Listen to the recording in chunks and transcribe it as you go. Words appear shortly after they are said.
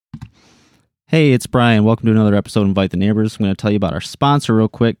Hey, it's Brian. Welcome to another episode of Invite the Neighbors. I'm going to tell you about our sponsor real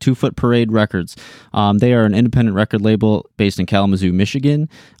quick, 2 Foot Parade Records. They are an independent record label based in Kalamazoo, Michigan,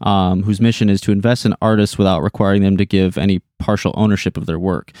 whose mission is to invest in artists without requiring them to give any partial ownership of their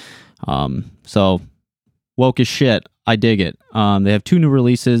work. So, woke as shit. I dig it. They have 2 new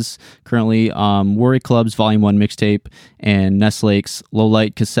releases currently. Worry Club's Volume 1 mixtape and Nestlake's Low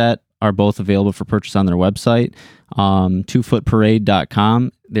Light cassette are both available for purchase on their website,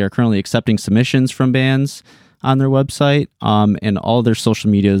 2footparade.com. They are currently accepting submissions from bands on their website, and all their social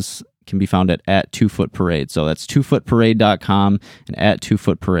medias can be found at 2 Foot Parade. So that's 2footparade.com and at 2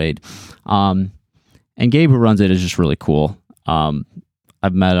 Foot Parade. And Gabe, who runs it, is just really cool.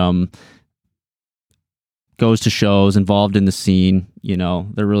 I've met him, goes to shows, involved in the scene. You know,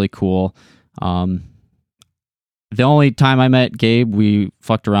 they're really cool. The only time I met Gabe, we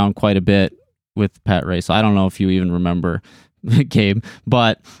fucked around quite a bit with Pat Ray. So I don't know if you even remember Gabe,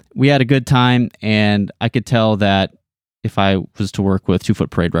 but we had a good time, and I could tell that if I was to work with 2 Foot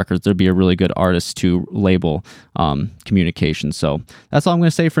Parade Records, there'd be a really good artist to label communication. So that's all I'm going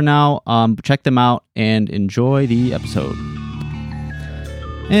to say for now. Check them out and enjoy the episode.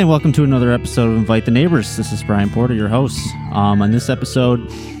 And welcome to another episode of Invite the Neighbors. This is Brian Porter, your host. On this episode,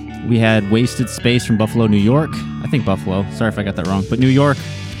 we had Wasted Space from Buffalo, New York. I think Buffalo. Sorry if I got that wrong. But New York,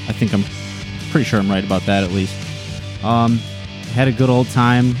 I think I'm pretty sure I'm right about that at least. Had a good old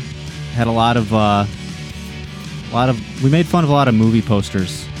time. Had a lot of we made fun of a lot of movie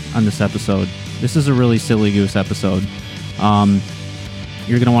posters on this episode. This is a really silly goose episode.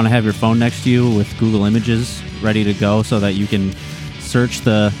 You're going to want to have your phone next to you with Google Images ready to go so that you can search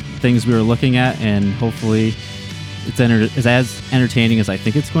the things we were looking at, and hopefully it's as entertaining as I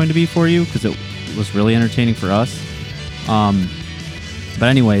think it's going to be for you, because it was really entertaining for us. But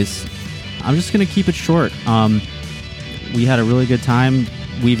anyways, I'm just going to keep it short. We had a really good time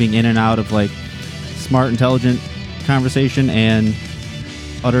weaving in and out of like smart, intelligent conversation and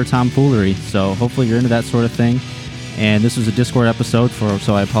utter tomfoolery. So hopefully you're into that sort of thing. And this was a Discord episode,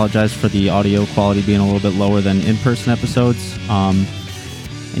 so I apologize for the audio quality being a little bit lower than in-person episodes. And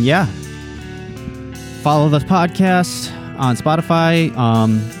yeah, follow the podcast on Spotify,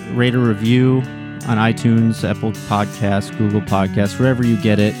 rate a review on iTunes, Apple Podcasts, Google Podcasts, wherever you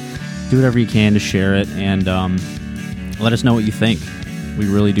get it. Do whatever you can to share it, and let us know what you think. We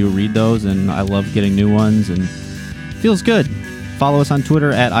really do read those, and I love getting new ones, and it feels good. Follow us on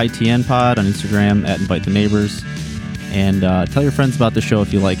Twitter at ITNPod, on Instagram at Invite the Neighbors, and tell your friends about the show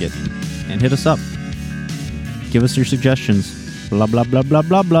if you like it, and hit us up. Give us your suggestions. Blah, blah, blah, blah,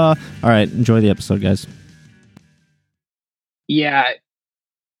 blah, blah. All right, enjoy the episode, guys. Yeah.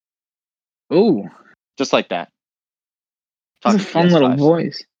 Ooh. Just like that. That's a fun little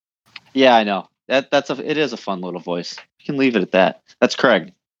voice. Yeah, I know. It is a fun little voice. You can leave it at that. That's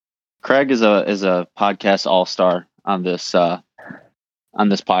Craig. Craig is a podcast all-star on this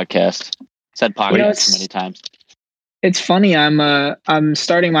podcast. Said podcast many times. It's funny. I'm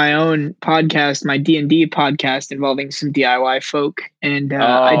starting my own podcast, my D&D podcast involving some DIY folk, and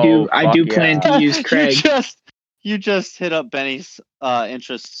I do plan to use Craig. You just hit up Benny's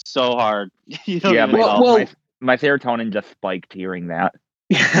interest so hard. My serotonin just spiked hearing that.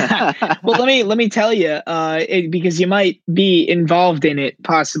 Well, let me tell you, because you might be involved in it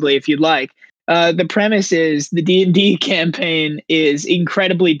possibly if you'd like. The premise is the D&D campaign is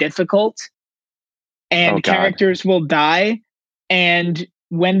incredibly difficult, and characters will die, and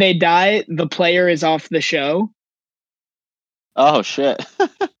when they die, the player is off the show. Oh shit!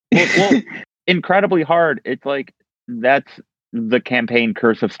 well, incredibly hard. It's like that's the campaign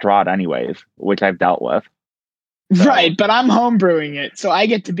Curse of Strahd, anyways, which I've dealt with. So. Right, but I'm homebrewing it, so I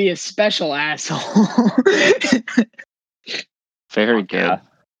get to be a special asshole. Very good. Yeah.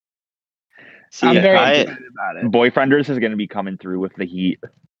 See, I'm very excited about it. Boyfrienders is going to be coming through with the heat.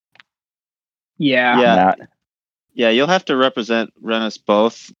 Yeah. Yeah, you'll have to run us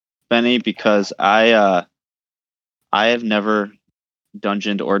both, Benny, because I have never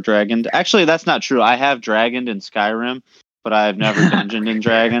dungeoned or dragoned. Actually, that's not true. I have dragoned in Skyrim, but I have never dungeoned in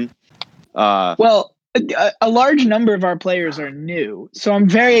Dragon. Well, a large number of our players are new, so I'm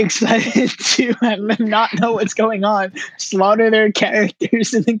very excited to have them not know what's going on, slaughter their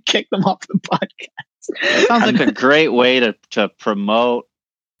characters, and then kick them off the podcast. That sounds like a great way to promote.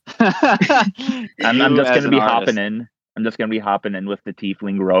 I'm just going to be hopping in. I'm just going to be hopping in with the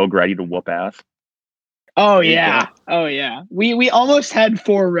tiefling rogue, ready to whoop ass. Oh yeah, oh yeah. We almost had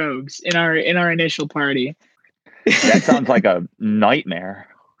 4 rogues in our initial party. That sounds like a nightmare.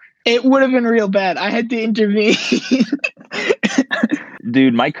 It would have been real bad. I had to intervene.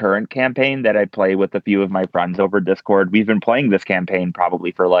 Dude, my current campaign that I play with a few of my friends over Discord, we've been playing this campaign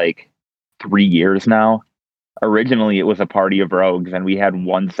probably for like 3 years now. Originally, it was a party of rogues, and we had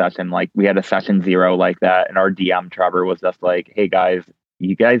one session, like we had a session 0 like that, and our DM Trevor was just like, "Hey guys,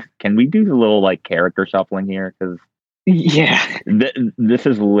 can we do a little like character shuffling here? Because Yeah, this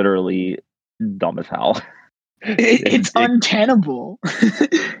is literally dumb as hell." it's untenable.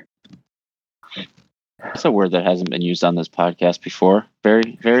 That's a word that hasn't been used on this podcast before.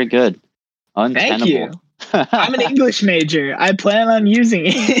 Very, very good. Untenable. Thank you. I'm an English major. I plan on using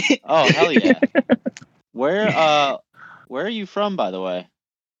it. Oh, hell yeah. Where are you from, by the way?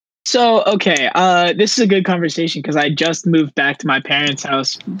 So, okay, this is a good conversation because I just moved back to my parents'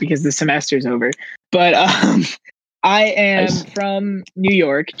 house because the semester's over. But I am Nice. from New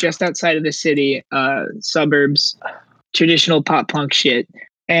York, just outside of the city, suburbs, traditional pop punk shit.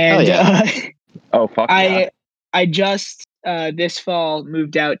 And yeah. Oh fuck yeah. I just this fall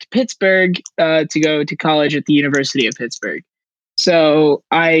moved out to Pittsburgh to go to college at the University of Pittsburgh. So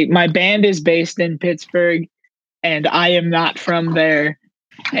my band is based in Pittsburgh, and I am not from there.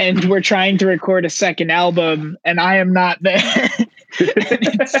 And we're trying to record a second album, and I am not there.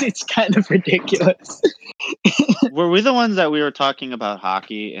 it's kind of ridiculous. Were we the ones that we were talking about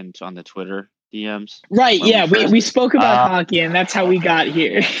hockey and on the Twitter DMs? Right? When Yeah, we spoke about Uh, hockey, and that's how we got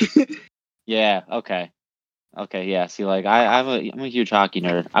here. Yeah. Okay. Yeah. See, like I'm a huge hockey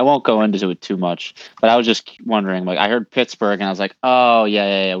nerd. I won't go into it too much, but I was just wondering. Like, I heard Pittsburgh, and I was like, oh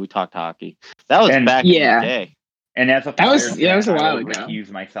yeah. We talked hockey. That was And- back Yeah. in the day. And as a That was- Flyers yeah, that was a fan, I while would ago.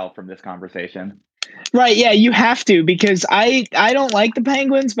 recuse myself from this conversation. Right? Yeah, you have to because I don't like the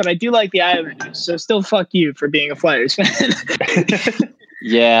Penguins, but I do like the Islanders. So still, fuck you for being a Flyers fan.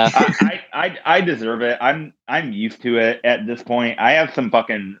 Yeah. I deserve it. I'm used to it at this point. I have some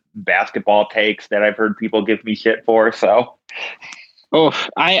fucking basketball takes that I've heard people give me shit for. So Oh,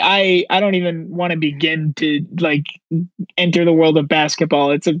 I don't even want to begin to like enter the world of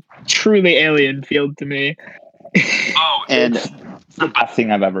basketball. It's a truly alien field to me. And it's the best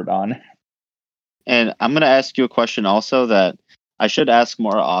thing I've ever done. and I'm gonna ask you a question also that I should ask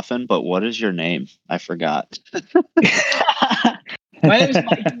more often. But what is your name? I forgot. My name is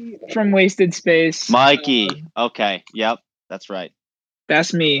Mikey from Wasted Space. Mikey. Okay. Yep. That's right.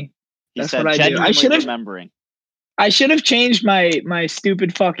 That's me. He That's said what I do. I genuinely should've- remembering. I should have changed my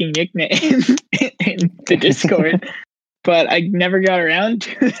stupid fucking nickname in the Discord, but I never got around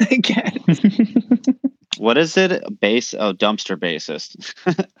to it again. What is it? Dumpster bassist.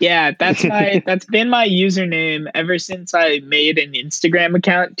 Yeah, that's been my username ever since I made an Instagram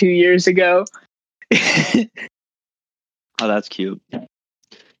account 2 years ago. Oh, that's cute.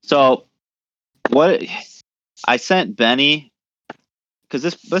 So, what I sent Benny, because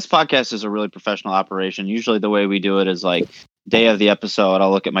this podcast is a really professional operation. Usually, the way we do it is like day of the episode.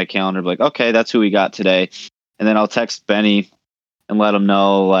 I'll look at my calendar, be like, okay, that's who we got today, and then I'll text Benny and let him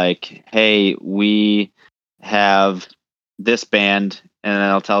know, like, hey, we have this band, and then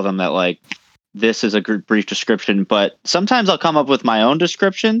I'll tell them that like this is a brief description. But sometimes I'll come up with my own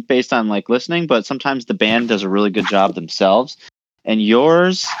description based on like listening. But sometimes the band does a really good job themselves. And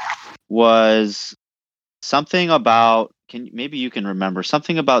yours was something about maybe you can remember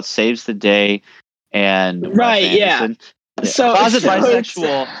something about Saves the Day and Wes Right, yeah. Anderson. So- Closet so it's-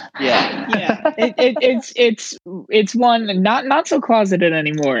 bisexual. Yeah. Yeah, it's one not so closeted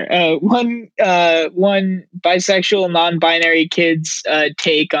anymore. One bisexual non-binary kid's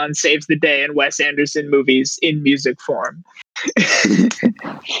take on Saves the Day and Wes Anderson movies in music form.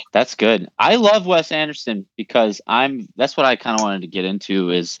 That's good. I love Wes Anderson because that's what I kind of wanted to get into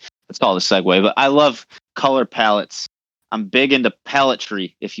is, let's call it a segue, but I love color palettes. I'm big into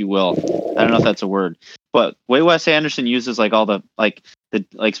paletry, if you will. I don't know if that's a word, but way Wes Anderson uses like all the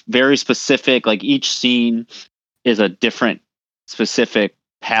very specific, like each scene is a different specific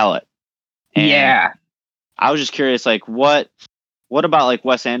palette. And Yeah. I was just curious, like what about like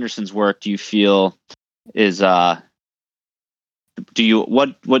Wes Anderson's work do you feel is do you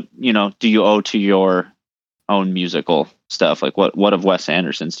owe to your own musical stuff? Like what of Wes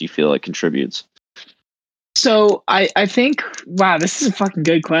Anderson's do you feel like contributes? So I think, wow, this is a fucking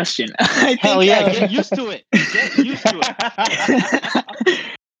good question. Hell yeah, get used to it. Get used to it.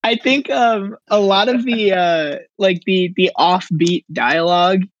 I think a lot of the the offbeat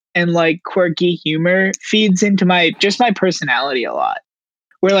dialogue and like quirky humor feeds into my personality a lot.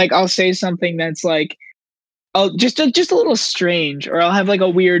 Where like I'll say something that's like, just a little strange, or I'll have like a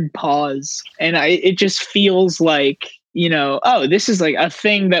weird pause, and it just feels like, oh, this is like a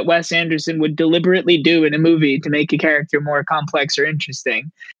thing that Wes Anderson would deliberately do in a movie to make a character more complex or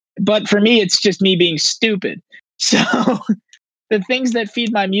interesting. But for me, it's just me being stupid. So the things that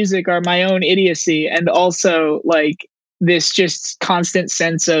feed my music are my own idiocy, and also like this just constant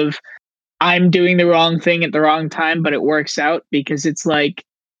sense of I'm doing the wrong thing at the wrong time, but it works out because it's like,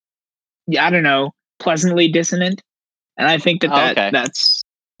 yeah, I don't know, pleasantly dissonant. And I think Okay. that's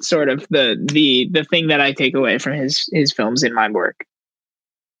sort of the thing that I take away from his films in my work.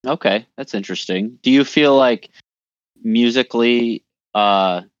 Okay, that's interesting. Do you feel like musically,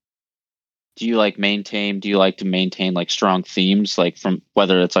 do you like to maintain like strong themes, like from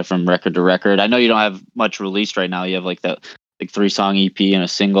whether it's like from record to record? I know you don't have much released right now. You have like that like 3-song EP and a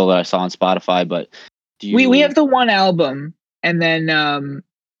single that I saw on Spotify, but do you We have the one album, and then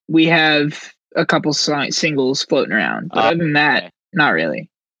we have a couple singles floating around. But other than that, okay. not really.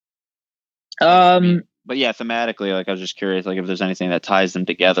 But yeah, thematically, like I was just curious, like if there's anything that ties them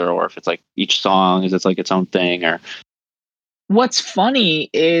together, or if it's like each song is it's like its own thing, or What's funny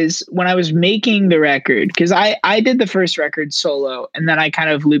is when I was making the record, because I did the first record solo, and then I kind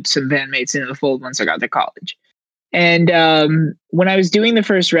of looped some bandmates into the fold once I got to college. And when I was doing the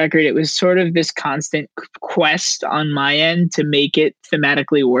first record, it was sort of this constant quest on my end to make it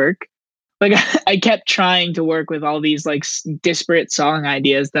thematically work. Like I kept trying to work with all these like disparate song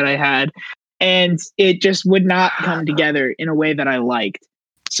ideas that I had, and it just would not come together in a way that I liked.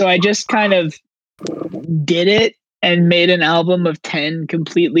 So I just kind of did it and made an album of 10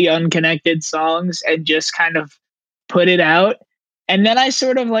 completely unconnected songs and just kind of put it out. And then I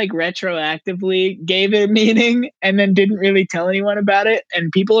sort of like retroactively gave it a meaning and then didn't really tell anyone about it.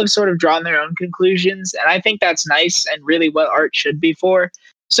 And people have sort of drawn their own conclusions. And I think that's nice and really what art should be for.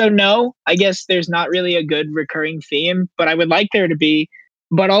 So, no, I guess there's not really a good recurring theme, but I would like there to be.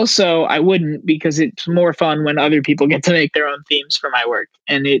 But also, I wouldn't, because it's more fun when other people get to make their own themes for my work,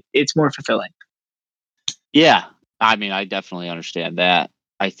 and it's more fulfilling. yeah. I mean, I definitely understand that.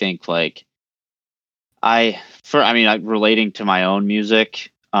 I think like relating to my own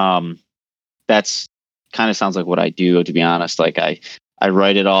music, that's kind of sounds like what I do, to be honest. Like I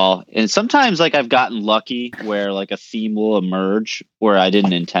write it all, and sometimes like I've gotten lucky where like a theme will emerge where I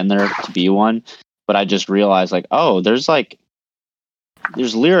didn't intend there to be one, but I just realized like, oh, there's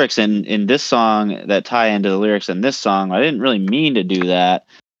lyrics in this song that tie into the lyrics in this song. I didn't really mean to do that,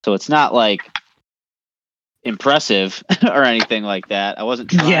 so it's not like impressive or anything like that. I wasn't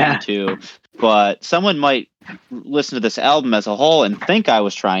trying to, but someone might listen to this album as a whole and think I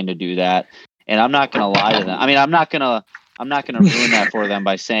was trying to do that, and I'm not going to lie to them. I mean, I'm not going to ruin that for them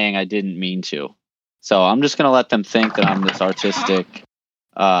by saying I didn't mean to. So I'm just going to let them think that I'm this artistic,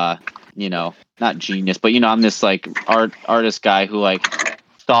 not genius, but I'm this like artist guy who like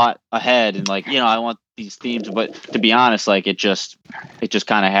thought ahead and like, I want these themes, but to be honest, like it just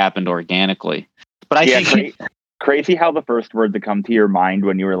kind of happened organically. But I think crazy how the first word that come to your mind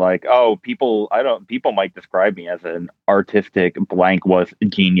when you were like, oh, people might describe me as an artistic blank was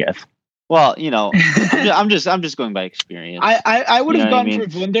genius. Well, I'm just going by experience. I would have gone for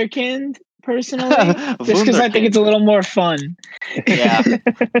Wunderkind personally, just because I think it's a little more fun. Yeah,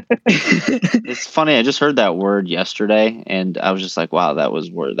 it's funny. I just heard that word yesterday, and I was just like, wow, that was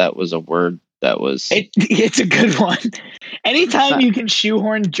a word. It's a good one. Anytime you can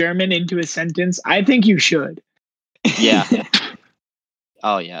shoehorn German into a sentence, I think you should. Yeah.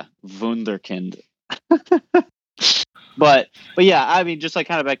 Oh yeah, Wunderkind. But yeah, I mean, just like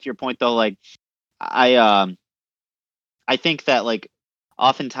kind of back to your point though, like I think that like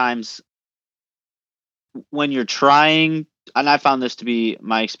oftentimes when you're trying, and I found this to be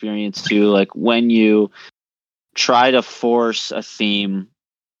my experience too, like when you try to force a theme,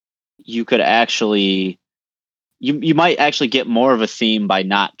 you could actually you might actually get more of a theme by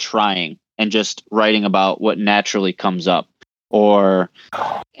not trying and just writing about what naturally comes up,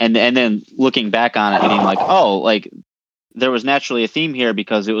 and then looking back on it and being like, oh, like there was naturally a theme here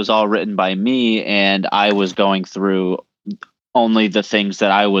because it was all written by me and I was going through only the things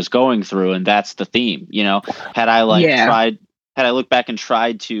that I was going through, and that's the theme. Had I looked back and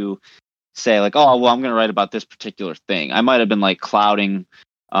tried to say like, oh well, I'm going to write about this particular thing, I might have been like clouding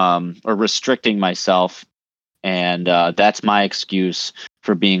or restricting myself, and that's my excuse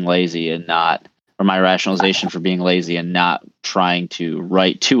for being lazy and not, or my rationalization for being lazy and not trying to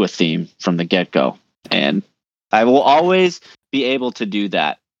write to a theme from the get-go. And I will always be able to do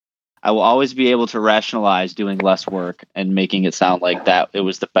that. I will always be able to rationalize doing less work and making it sound like that it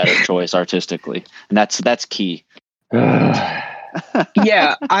was the better choice artistically, and that's key.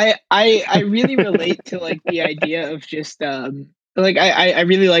 Yeah, I really relate to like the idea of just like I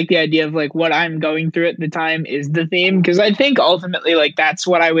really like the idea of like what I'm going through at the time is the theme, because I think ultimately like that's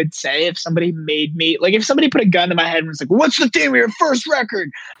what I would say if somebody made me, like if somebody put a gun to my head and was like, what's the theme of your first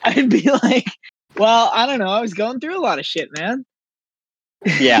record? I'd be like, well, I don't know, I was going through a lot of shit, man.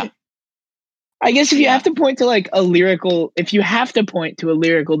 Yeah. I guess if you have to point to like a lyrical, if you have to point to a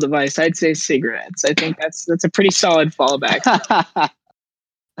lyrical device, I'd say cigarettes. I think that's a pretty solid fallback.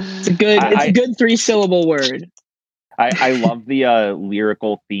 It's a good 3-syllable word. I love the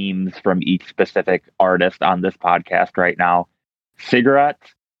lyrical themes from each specific artist on this podcast right now.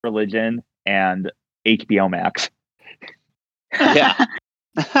 Cigarettes, religion, and HBO Max. Yeah.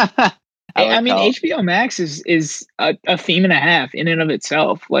 I mean, HBO Max is a theme and a half in and of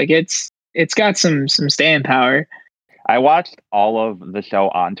itself. Like it's got some staying power. I watched all of the show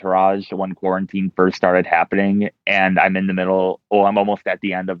Entourage when quarantine first started happening, and I'm in the middle. Oh, I'm almost at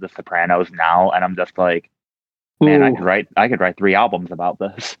the end of The Sopranos now, and I'm just like, man, I could write 3 albums about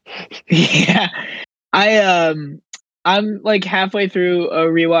this. Yeah, I'm like halfway through a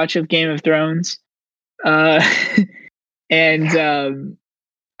rewatch of Game of Thrones, and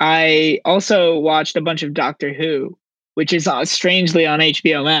I also watched a bunch of Doctor Who, which is strangely on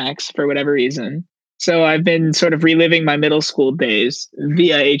HBO Max for whatever reason. So I've been sort of reliving my middle school days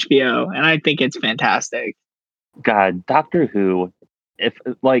via HBO, and I think it's fantastic. God, Doctor Who, if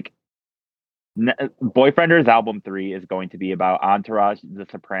like Boyfrienders album 3 is going to be about Entourage, The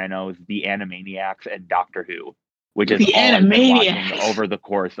Sopranos, The Animaniacs, and Doctor Who, which is The all I've been watching Animaniacs. over the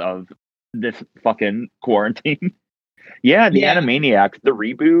course of this fucking quarantine. Yeah, The Animaniacs, the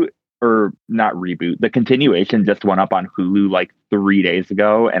reboot, or not reboot, the continuation just went up on Hulu like 3 days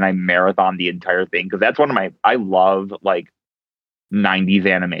ago, and I marathoned the entire thing because that's one of I love like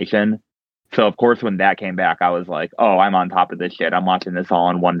 90s animation. So of course when that came back, I was like, oh, I'm on top of this shit. I'm watching this all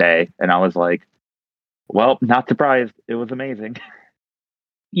in one day. And I was like, well, not surprised. It was amazing.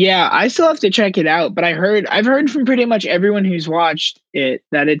 Yeah, I still have to check it out, but I've heard from pretty much everyone who's watched it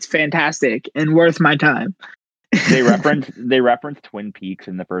that it's fantastic and worth my time. They referenced Twin Peaks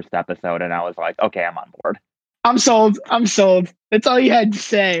in the first episode, and I was like, okay, I'm on board. I'm sold. That's all you had to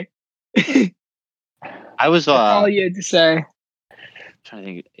say. I was That's all you had to say. Trying to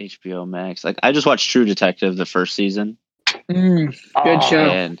think of HBO Max. Like I just watched True Detective the first season. Good show.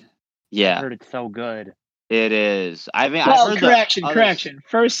 And yeah, I heard it's so good. It is. I mean, well, correction.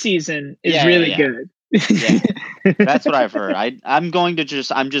 First season is really good. Yeah, that's what I've heard. I'm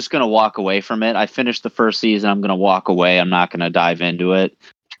just gonna walk away from it. I finished the first season. I'm gonna walk away. I'm not gonna dive into it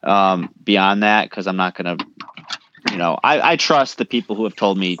beyond that because I'm not gonna. I trust the people who have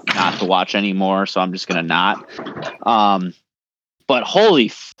told me not to watch anymore, so I'm just gonna not. But holy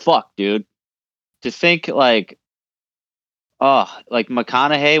fuck, dude! To think like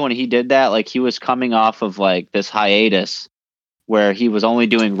McConaughey when he did that, like he was coming off of like this hiatus where he was only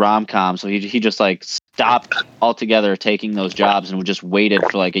doing rom-coms, so he just like stopped altogether taking those jobs and just waited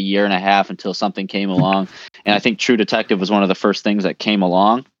for like a year and a half until something came along. And I think True Detective was one of the first things that came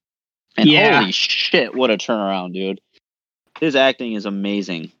along. And holy shit, what a turnaround, dude! His acting is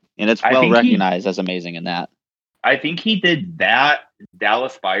amazing, and it's well recognized as amazing in that. I think he did that,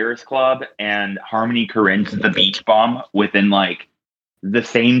 Dallas Buyers Club, and Harmony Korine's The Beach Bum within like the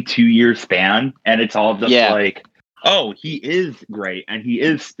same 2-year span, and it's all just like, oh, he is great, and he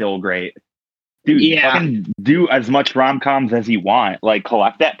is still great. Dude, fucking do as much rom-coms as you want. Like,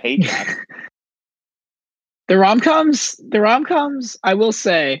 collect that paycheck. The rom-coms, I will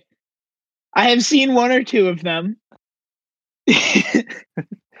say, I have seen 1 or 2 of them.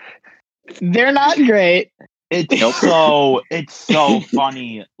 They're not great. It's so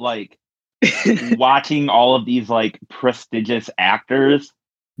funny, like watching all of these like prestigious actors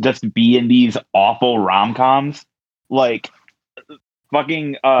just be in these awful rom-coms. Like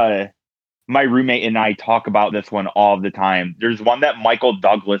fucking my roommate and I talk about this one all the time. There's one that Michael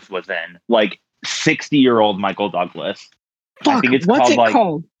Douglas was in, like 60-year-old Michael Douglas. Fuck, I think it's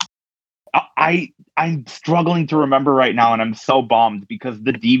called? I'm struggling to remember right now, and I'm so bummed because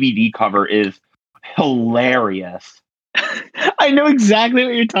the DVD cover is hilarious. I know exactly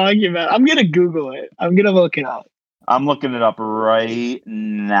what you're talking about. I'm gonna Google it. I'm gonna look it up. I'm looking it up right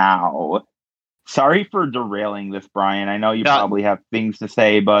now. Sorry for derailing this, Brian. I know you probably have things to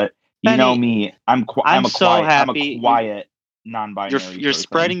say, but you know me. I'm a quiet, non-binary. You're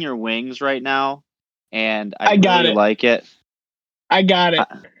spreading your wings right now, and I really like it. I got it.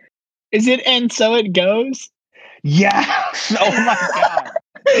 Is it And So It Goes? Yes. Oh my god.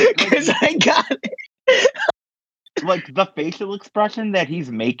 Because I got it. Like the facial expression that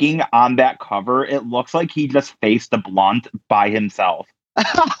he's making on that cover, it looks like he just faced a blunt by himself.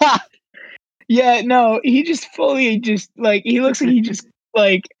 Yeah, no, he just fully he looks like he just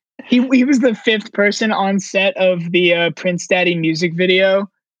like he was the 5th person on set of the Prince Daddy music video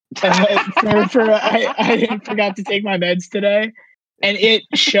for I forgot to take my meds today, and it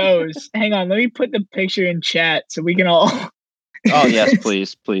shows. Hang on, let me put the picture in chat so we can all. Oh yes,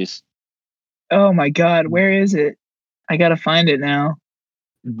 please. Oh my god, where is it? I gotta find it now.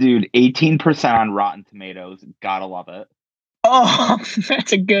 Dude, 18% on Rotten Tomatoes. Gotta love it. Oh,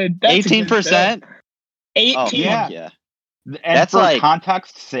 that's a good. That's 18%. 18. Oh Yeah. fuck yeah! And That's for like-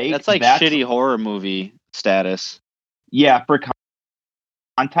 context's sake, That's like shitty horror movie status. Yeah, for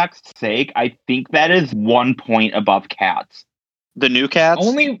context's sake, I think that is 1 point above Cats. The new Cats.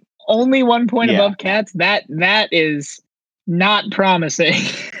 Only 1 point Yeah. above Cats. That is not promising.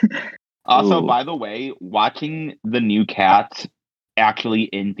 Also, Ooh. by the way, watching the new Cats actually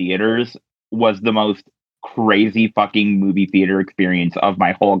in theaters was the most crazy fucking movie theater experience of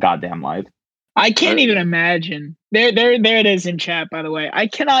my whole goddamn life. I can't even imagine. There it is in chat, by the way. I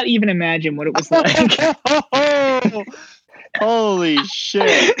cannot even imagine what it was like. Holy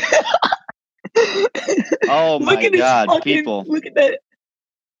shit! Oh my Look at this god, fucking- people! Look at that.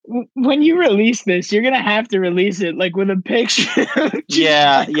 When you release this, you're gonna have to release it like with a picture.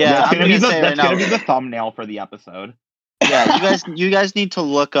 Yeah, yeah. That's I'm gonna be gonna say right that's now. gonna be the thumbnail for the episode. Yeah, you guys need to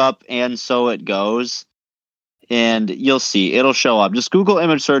look up "And So It Goes," and you'll see it'll show up. Just Google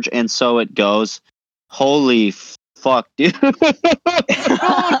image search "And So It Goes." Holy fuck, dude!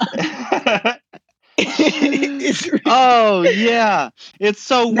 Oh yeah, it's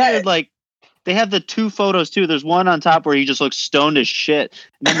so weird. Like they have the two photos too. There's one on top where he just looks stoned as shit,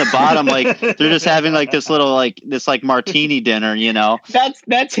 and then the bottom, like they're just having like this little this martini dinner, you know?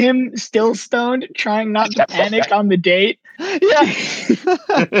 That's him still stoned, trying not to panic on the date. Yeah.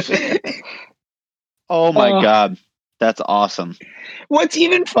 Oh my Oh. god, that's awesome. What's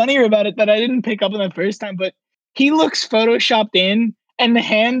even funnier about it that I didn't pick up on the first time, but he looks photoshopped in, and the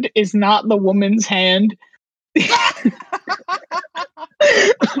hand is not the woman's hand.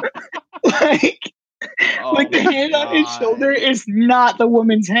 like the hand on his shoulder is not the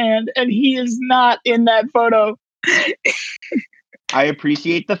woman's hand, and he is not in that photo. I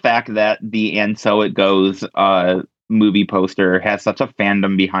appreciate the fact that the "And So It Goes" movie poster has such a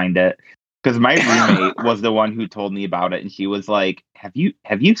fandom behind it. Because my roommate was the one who told me about it, and she was like, "Have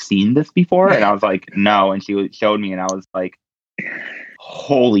you seen this before?" And I was like, "No." And she showed me, and I was like,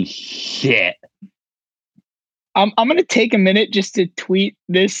 "Holy shit!" I'm gonna take a minute just to tweet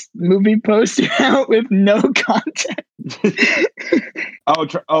this movie poster out with no context.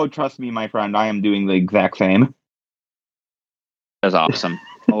 Trust me, my friend, I am doing the exact same. That's awesome.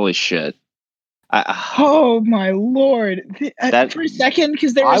 Holy shit. Oh my lord! For a second,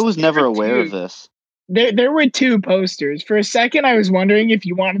 because I was never aware of this. There were two posters. For a second, I was wondering if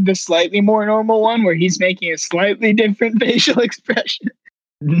you wanted the slightly more normal one, where he's making a slightly different facial expression.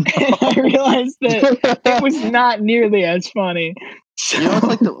 No. And I realized that it was not nearly as funny. So, You know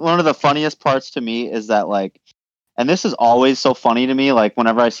what's like one of the funniest parts to me is that like, and this is always so funny to me. Like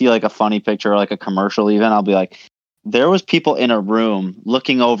whenever I see like a funny picture or like a commercial, even I'll be like, there was people in a room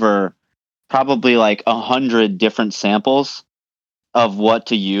looking over probably like 100 different samples of what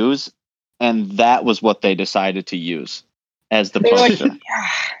to use, and that was what they decided to use as the they're like, poster.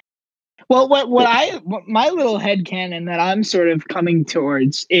 well, what my little headcanon that I'm sort of coming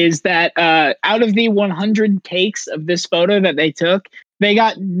towards is that out of the 100 takes of this photo that they took, they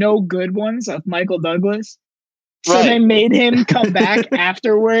got no good ones of Michael Douglas. So Right. they made him come back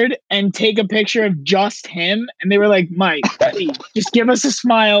afterward and take a picture of just him. And they were like, Mike, please, just give us a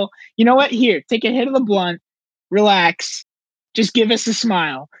smile. You know what? Here, take a hit of the blunt. Relax. Just give us a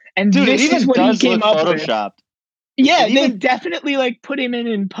smile. And Dude, it this even is what he does came look up with. photoshopped. Yeah, It they even- definitely like put him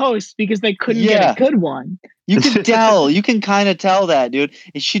in post because they couldn't Yeah. get a good one. You can tell. You can kind of tell that, dude.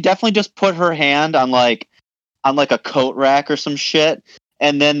 She definitely just put her hand on like a coat rack or some shit,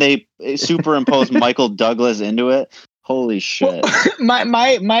 and then they superimposed Michael Douglas into it. Holy shit!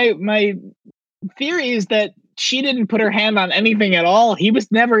 My theory is that she didn't put her hand on anything at all. He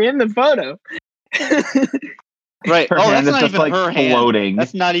was never in the photo. Right? Her Oh, hand that's is not just even like her hand. floating.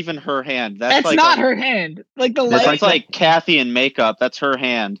 That's not even her hand. That's like not her hand. Like the light. That's like Kathy in makeup. That's her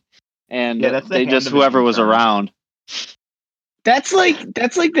hand, and Yeah, that's the they hand just of an whoever was intern. around. That's like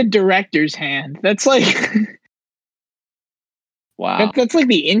the director's hand. That's like Wow. that's like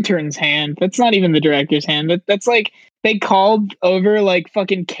the intern's hand. That's not even the director's hand. That's like they called over like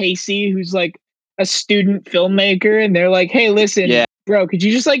fucking Casey, who's like a student filmmaker, and they're like, "Hey, listen, Yeah. bro, could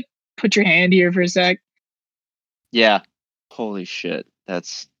you just like put your hand here for a sec?" Yeah. Holy shit.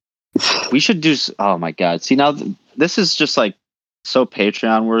 That's. We should do. Oh my god. See now, this is just like so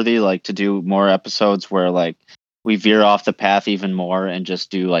Patreon worthy. Like to do more episodes where like we veer off the path even more and just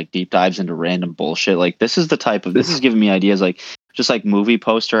do like deep dives into random bullshit. Like this is the type of. This is giving me ideas like just like movie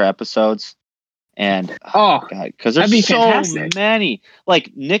poster episodes. And Oh, god, because that'd be there's so fantastic. many.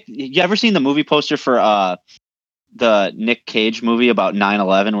 Like Nick, you ever seen the movie poster for the Nick Cage movie about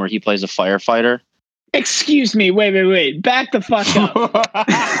 9/11 where he plays a firefighter? Excuse me. Wait. Back the fuck up.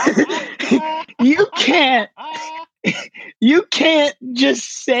 You can't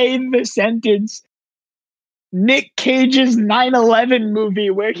just say the sentence Nick Cage's 9/11 movie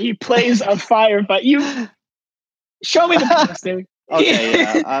where he plays a firefighter. You show me the poster. Okay,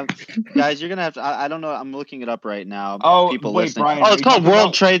 yeah. Guys, you're gonna have to. I don't know. I'm looking it up right now. Oh, people wait, listening. Brian, oh, are it's you called talking World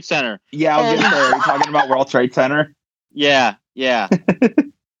about- Trade Center. Yeah, I was gonna say, are you talking about World Trade Center? Yeah.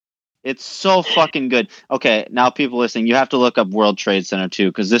 It's so fucking good. Okay, now people listening, you have to look up World Trade Center too,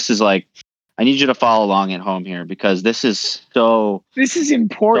 because this is like, I need you to follow along at home here because this is so. This is So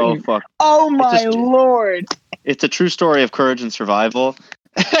important. fuck. Oh my just- lord. It's a true story of courage and survival.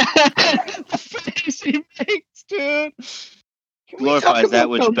 The face he makes, dude. Can we Glorifies talk about that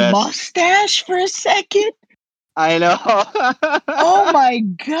which the best. mustache for a second? I know. Oh my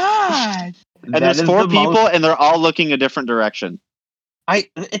god. And there's 4 people, and they're all looking a different direction.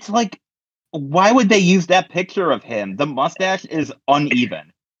 It's like, why would they use that picture of him? The mustache is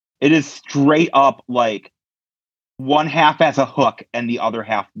uneven. It is straight up like one half has a hook and the other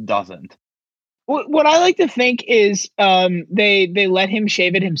half doesn't. What I like to think is they let him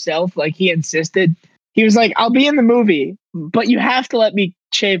shave it himself, like he insisted. He was like, I'll be in the movie, but you have to let me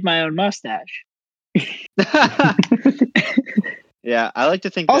shave my own mustache. Yeah, I like to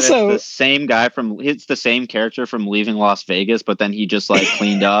think that Also- it's the same guy it's the same character from Leaving Las Vegas, but then he just like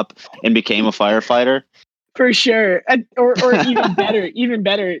cleaned up and became a firefighter. For sure. Or even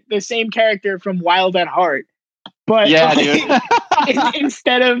better, the same character from Wild at Heart. But Yeah, like, dude.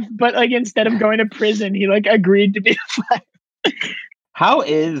 instead of going to prison, he like agreed to be How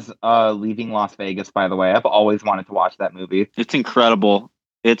is Leaving Las Vegas, by the way? I've always wanted to watch that movie. It's incredible.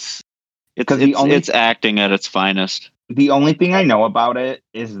 It's 'Cause the only- it's acting at its finest. The only thing I know about it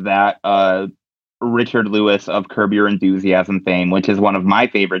is that Richard Lewis of Curb Your Enthusiasm fame, which is one of my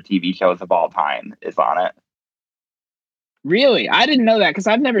favorite TV shows of all time, is on it. Really? I didn't know that because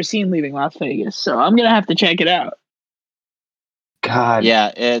I've never seen Leaving Las Vegas, so I'm gonna have to check it out. God.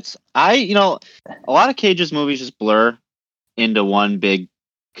 Yeah, a lot of Cage's movies just blur into one big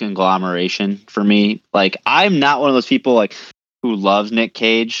conglomeration for me. Like, I'm not one of those people like who loves Nick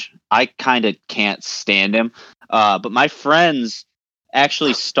Cage. I kind of can't stand him. But my friends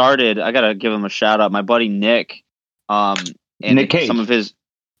actually started. I gotta give him a shout out. My buddy Nick, and Nick Cage. some of his.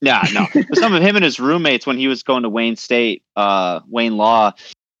 Yeah, no. Some of him and his roommates when he was going to Wayne State, Wayne Law,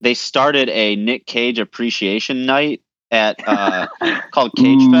 they started a Nick Cage appreciation night at called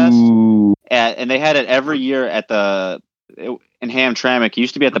Cage Fest, Ooh. and they had it every year in Hamtramck. It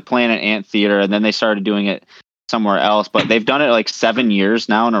used to be at the Planet Ant Theater, and then they started doing it somewhere else. But they've done it like 7 years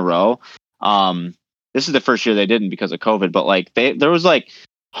now in a row. This is the first year they didn't because of COVID, but like there was like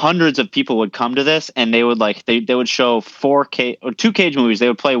hundreds of people would come to this, and they would like they would show 2 Cage movies. They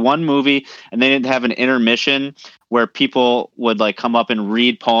would play one movie, and they didn't have an intermission where people would like come up and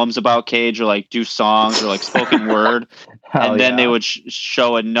read poems about Cage or like do songs or like spoken word, Hell and then yeah. they would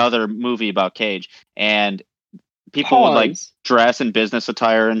show another movie about Cage, and people would like dress in business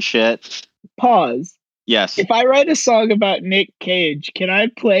attire and shit. Pause. Yes. If I write a song about Nick Cage, can I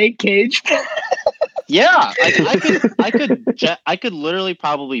play Cage? Yeah, I could literally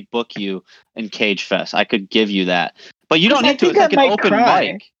probably book you in Cage Fest. I could give you that, but you don't I need to. think It's like I an might open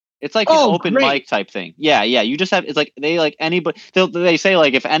cry. mic. It's like Oh, an open great. mic type thing. Yeah. You just have. It's like they like anybody. They say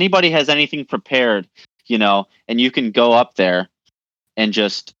like if anybody has anything prepared, and you can go up there and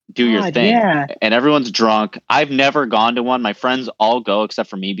just do your God, thing. yeah. And everyone's drunk. I've never gone to one. My friends all go except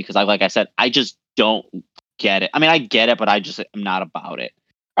for me because like I said, I just don't get it. I mean, I get it, but I'm not about it.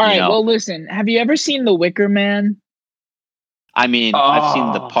 All right. You know. Well, listen. Have you ever seen The Wicker Man? I mean, I've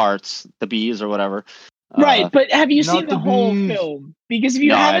seen the Oh. parts, the bees or whatever. Right, but have you not seen the the whole bees. film? Because if you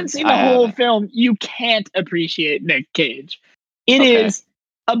No, haven't seen the I whole haven't. film, you can't appreciate Nick Cage. It Okay. is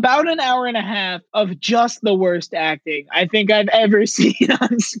about an hour and a half of just the worst acting I think I've ever seen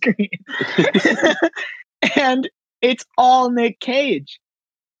on screen. And it's all Nick Cage.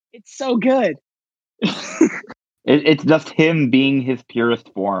 It's so good. It's just him being his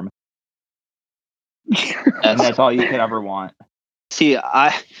purest form, and that's all you could ever want. See,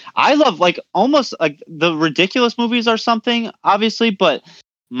 I love like almost like the ridiculous movies are something obviously, but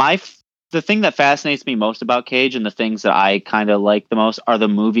the thing that fascinates me most about Cage and the things that I kind of like the most are the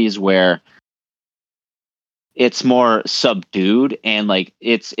movies where it's more subdued and like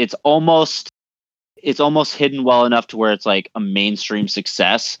it's almost hidden well enough to where it's like a mainstream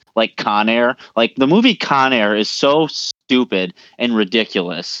success, like Con Air. Like the movie Con Air is so stupid and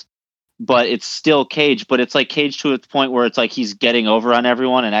ridiculous but it's still Cage. But it's like Cage to a point where it's like he's getting over on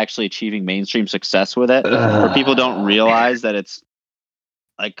everyone and actually achieving mainstream success with it. Where people don't realize that it's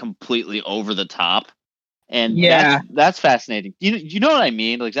like completely over the top. And that's fascinating. You know what I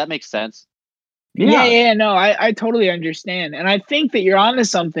mean? Like, does that make sense? Yeah. No, I totally understand. And I think that you're onto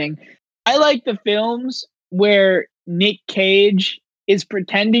something. I like the films where Nick Cage is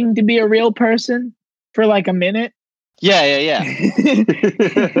pretending to be a real person for like a minute. Yeah.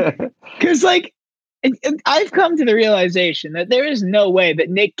 Because like I've come to the realization that there is no way that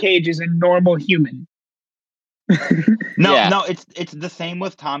Nick Cage is a normal human. No, it's the same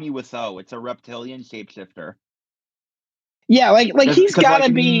with Tommy Wiseau. It's a reptilian shapeshifter. Yeah, like he's got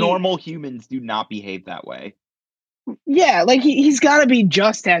to be normal. Humans do not behave that way. Yeah, like he's got to be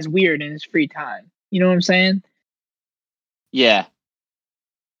just as weird in his free time. You know what I'm saying? Yeah.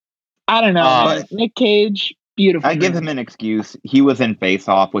 I don't know, man. Nick Cage, beautiful. I give him an excuse. He was in Face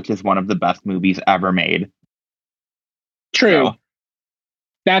Off, which is one of the best movies ever made. True. So,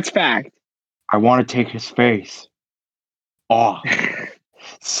 that's fact. I want to take his face. Oh.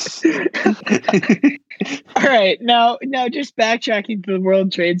 All right, now just backtracking to the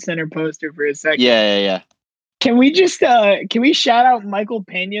World Trade Center poster for a second. Yeah. Can we just can we shout out Michael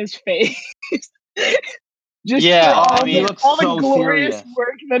Pena's face? Just for all the glorious serious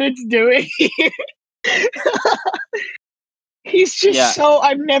work that it's doing. He's just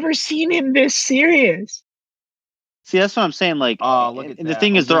I've never seen him this serious. See, that's what I'm saying. Like, the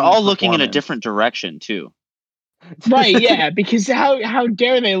thing is, they're all looking in a different direction too. Right? Yeah, because how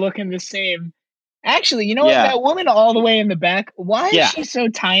dare they look in the same? Actually, you know what? That woman all the way in the back. Why is she so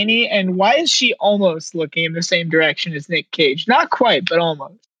tiny? And why is she almost looking in the same direction as Nick Cage? Not quite, but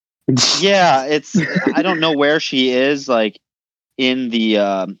almost. Yeah, it's. I don't know where she is. Like in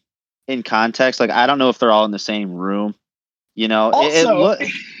the in context. Like I don't know if they're all in the same room. You know, also,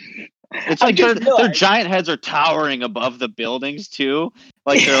 it's like their giant heads are towering above the buildings too.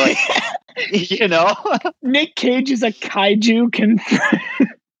 Like they're like, you know, Nick Cage is a kaiju confirmed.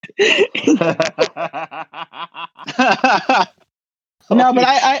 No, but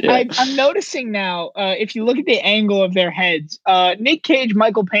I'm noticing now. If you look at the angle of their heads, Nick Cage,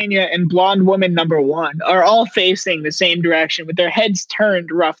 Michael Pena, and Blonde Woman #1 are all facing the same direction, with their heads turned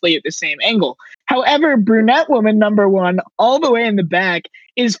roughly at the same angle. However, Brunette Woman #1, all the way in the back,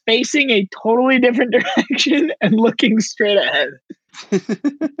 is facing a totally different direction and looking straight ahead.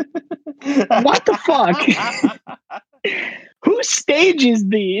 What the fuck? Who stages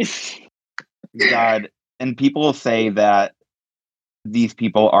these? God, and people say that these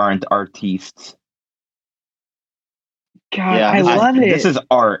people aren't artistes. God, I love it. This is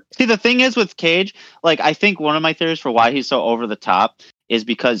art. See, the thing is with Cage, like I think one of my theories for why he's so over the top is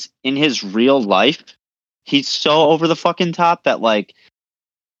because in his real life, he's so over the fucking top that like,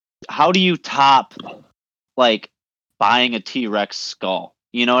 how do you top like buying a T-Rex skull?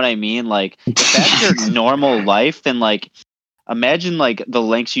 You know what I mean? Like if that's your normal life, then like imagine like the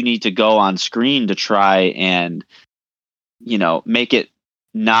lengths you need to go on screen to try and, you know, make it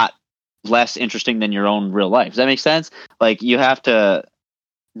not less interesting than your own real life. Does that make sense? Like you have to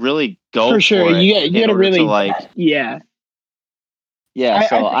really go for sure. For it you gotta really like yeah.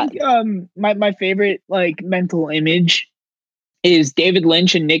 So I think my favorite like mental image is David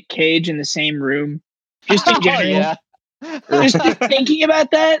Lynch and Nick Cage in the same room. Just in general. just thinking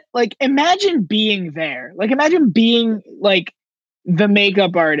about that, like imagine being there. Like imagine being like the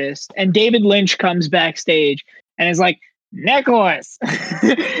makeup artist and David Lynch comes backstage and is like, Nicholas,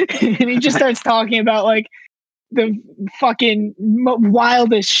 and he just starts talking about like the fucking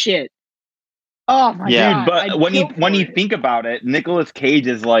wildest shit. Oh my god! But when you think about it, Nicolas Cage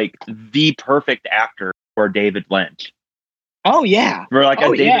is like the perfect actor for David Lynch. Oh yeah, for like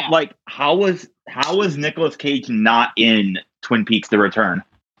like how was Nicolas Cage not in Twin Peaks: The Return?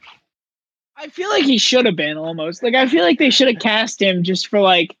 I feel like he should have been almost. Like I feel like they should have cast him just for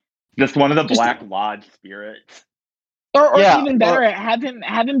like just one of the Black Lodge spirits. Or even better, have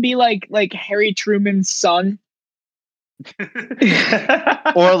him be like Harry Truman's son.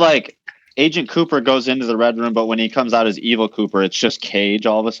 Or like Agent Cooper goes into the Red Room, but when he comes out as Evil Cooper, it's just Cage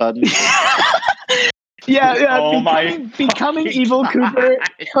all of a sudden. Yeah. Becoming Evil Cooper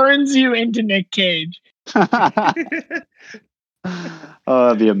turns you into Nick Cage. Oh,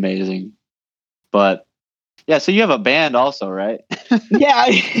 that'd be amazing. But yeah, so you have a band also, right? Yeah,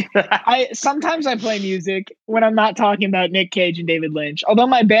 I sometimes I play music when I'm not talking about Nick Cage and David Lynch. Although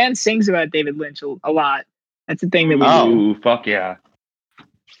my band sings about David Lynch a lot. That's the thing that we do. Oh, fuck yeah.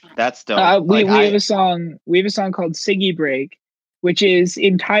 That's dope. We have a song. We have a song called Siggy Break, which is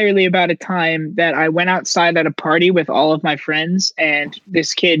entirely about a time that I went outside at a party with all of my friends, and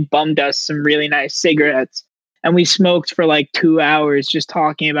this kid bummed us some really nice cigarettes, and we smoked for like 2 hours just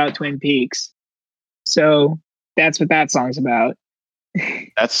talking about Twin Peaks. So that's what that song's about.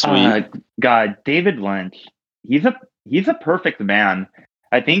 That's sweet. God, David Lynch, he's a perfect man.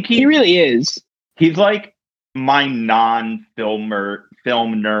 I think He really is. He's like my non-film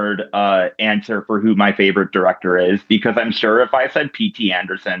nerd answer for who my favorite director is, because I'm sure if I said P.T.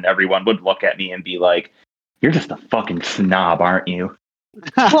 Anderson, everyone would look at me and be like, "You're just a fucking snob, aren't you?"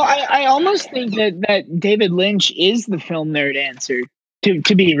 Well, I almost think that David Lynch is the film nerd answer.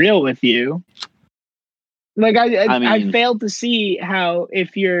 To be real with you, like I failed to see how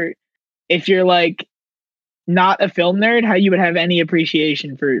if you're like not a film nerd, how you would have any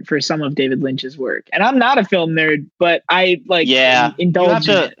appreciation for some of David Lynch's work. And I'm not a film nerd, but I like indulge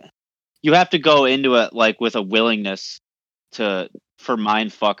in it. You have to go into it like with a willingness for mind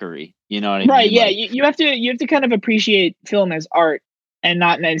fuckery. You know what I mean? Right, yeah. Like, you have to kind of appreciate film as art and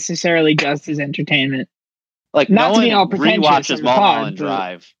not necessarily just as entertainment. Like not no to be all one pretentious rewatches Mulholland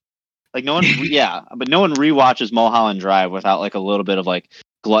Drive. Like no one but no one rewatches Mulholland Drive without like a little bit of like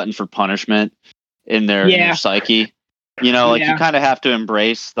glutton for punishment in their psyche. You know, like you kind of have to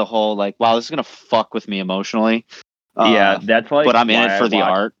embrace the whole like, wow, this is gonna fuck with me emotionally. That's like, but I'm in it for the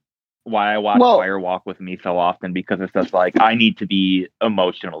art. Why I watch Fire Walk with Me so often, because it's just like I need to be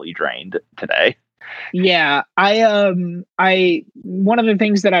emotionally drained today. Yeah, I one of the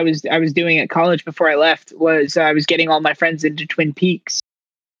things that I was doing at college before I left was I was getting all my friends into Twin Peaks.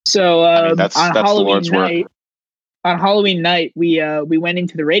 So that's Halloween night. Work. On Halloween night, we went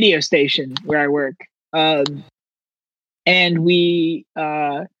into the radio station where I work, and we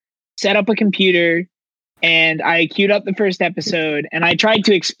set up a computer, and I queued up the first episode, and I tried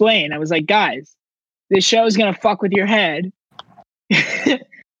to explain. I was like, guys, this show is gonna fuck with your head.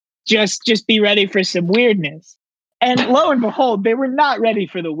 just be ready for some weirdness. And lo and behold, they were not ready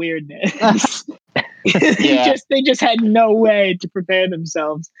for the weirdness. They just had no way to prepare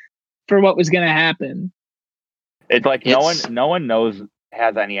themselves for what was gonna happen. It's like no one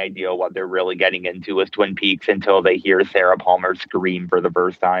has any idea what they're really getting into with Twin Peaks until they hear Sarah Palmer scream for the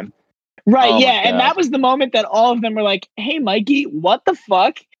first time. Right, yeah, and that was the moment that all of them were like, "Hey, Mikey, what the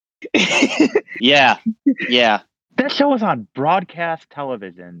fuck?" Yeah. That show was on broadcast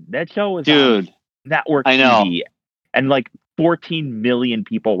television. That show was on network TV. And like 14 million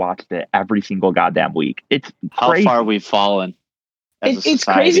people watched it every single goddamn week. It's crazy. How far we've fallen. It's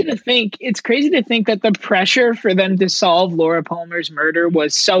crazy to think. It's crazy to think that the pressure for them to solve Laura Palmer's murder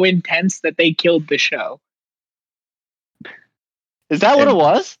was so intense that they killed the show. Is that what it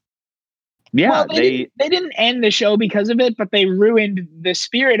was? Yeah, well, they didn't end the show because of it, but they ruined the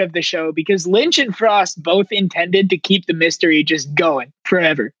spirit of the show because Lynch and Frost both intended to keep the mystery just going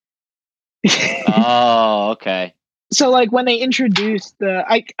forever. Oh, okay. So, like, when they introduced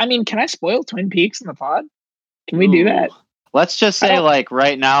I mean, can I spoil Twin Peaks in the pod? Can we do that? Let's just say, like,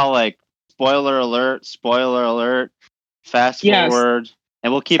 right now, like, spoiler alert, fast forward,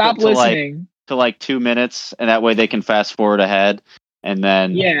 and we'll keep it to like 2 minutes, and that way they can fast forward ahead, and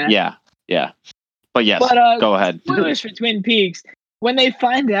then yeah. But yes, go ahead. Spoilers for Twin Peaks. When they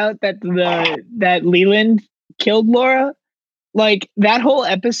find out that that Leland killed Laura, like that whole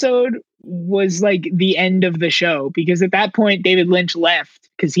episode was like the end of the show, because at that point David Lynch left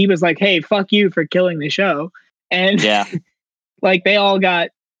because he was like, "Hey, fuck you for killing the show," and like they all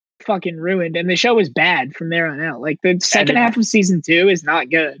got fucking ruined, and the show was bad from there on out. Like the second half of season 2 is not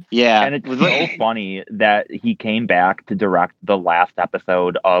good. Yeah, and it's so funny that he came back to direct the last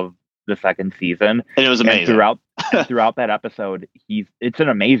episode of the second season, and it was amazing. And throughout that episode, it's an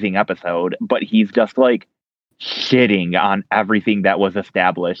amazing episode, but he's just like shitting on everything that was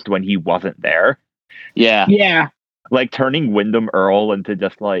established when he wasn't there. Yeah, like turning Wyndham Earl into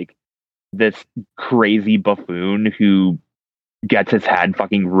just like this crazy buffoon who gets his head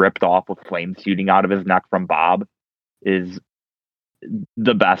fucking ripped off with flames shooting out of his neck from Bob is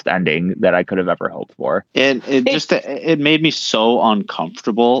the best ending that I could have ever hoped for. And it made me so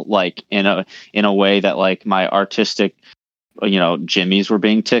uncomfortable, like in a way that like my artistic, jimmies were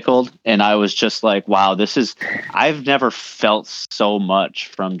being tickled, and I was just like, wow, I've never felt so much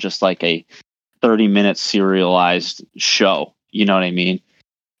from just like a 30-minute serialized show. You know what I mean?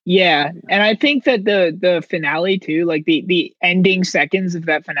 Yeah, and I think that the finale too, like the ending seconds of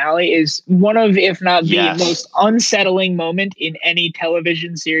that finale, is one of, if not the most unsettling moment in any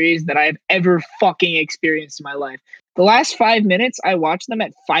television series that I've ever fucking experienced in my life. The last 5 minutes, I watched them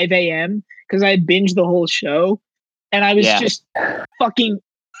at 5 a.m. because I had binged the whole show, and I was just fucking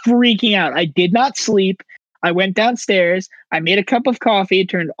freaking out. I did not sleep. I went downstairs, I made a cup of coffee,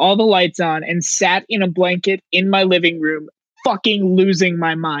 turned all the lights on, and sat in a blanket in my living room, fucking losing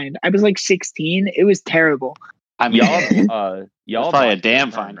my mind. I was like 16. It was terrible. I mean, Y'all it's probably a watched The damn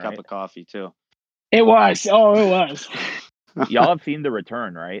Return, fine right? cup of coffee too. It was. Oh, it was. Y'all have seen The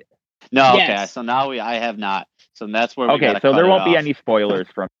Return, right? No, Yes. okay. So now I have not. So that's where we Okay, gotta so cut there it won't be off. any spoilers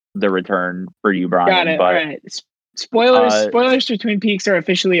from The Return for you, Brian. Got it. But All right. Spoilers. Uh, Spoilers for Twin Peaks are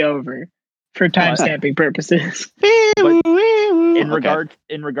officially over for timestamping purposes. But in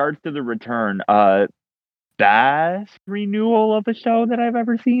in regards to The Return, best renewal of a show that I've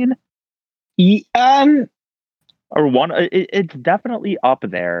ever seen, or one, it's definitely up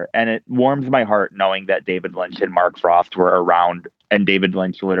there, and it warms my heart knowing that David Lynch and Mark Frost were around, and David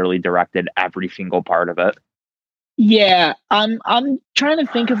Lynch literally directed every single part of it. Yeah, I'm trying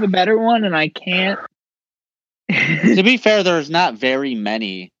to think of a better one, and I can't. to be fair, there's not very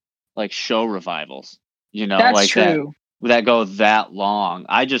many like show revivals. That's like true. that go that long.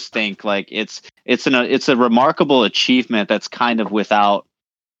 I just think like it's a remarkable achievement that's kind of without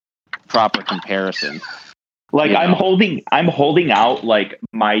proper comparison. Like You I'm know. holding out like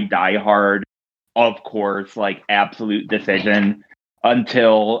my diehard, of course, like absolute decision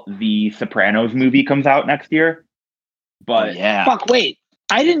until the Sopranos movie comes out next year. But Oh, yeah, Fuck, wait.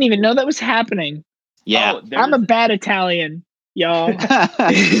 I didn't even know that was happening. yeah. oh, I'm a bad Italian, y'all.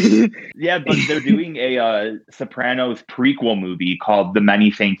 yeah, but they're doing a Sopranos prequel movie called The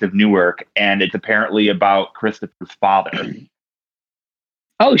Many Saints of Newark, and it's apparently about Christopher's father.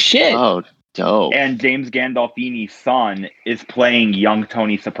 Oh shit. Oh, dope. And James Gandolfini's son is playing young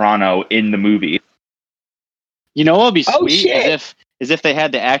Tony Soprano in the movie. You know what would be Oh, sweet shit. is if they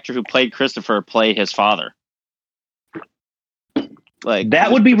had the actor who played Christopher play his father. Like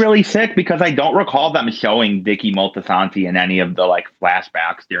That would be really sick because I don't recall them showing Vicky Moltisanti in any of the like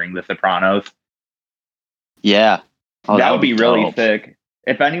flashbacks during The Sopranos. Yeah. Oh, that would be really dope. sick.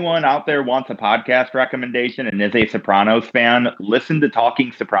 If anyone out there wants a podcast recommendation and is a Sopranos fan, listen to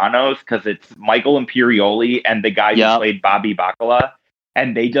Talking Sopranos because it's Michael Imperioli and the guy who played Bobby Bacala.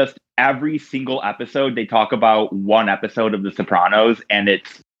 And they just, every single episode, they talk about one episode of The Sopranos, and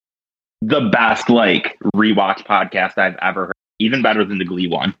it's the best, like, rewatch podcast I've ever heard. Even better than the Glee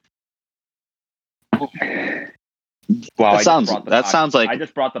one. Wow, sounds like I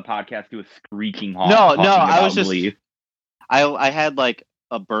just brought the podcast to a screeching halt. No, I was just Glee. I had like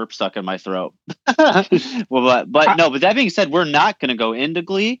a burp stuck in my throat. Well, but that being said, we're not going to go into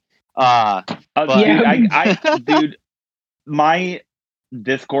Glee. Dude, my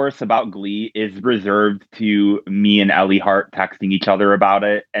discourse about Glee is reserved to me and Ellie Hart texting each other about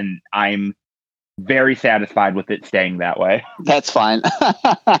it, and I'm very satisfied with it staying that way. That's fine.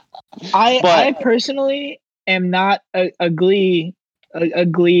 I personally am not a Glee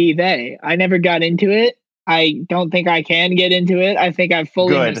they. I never got into it. I don't think I can get into it. I think I've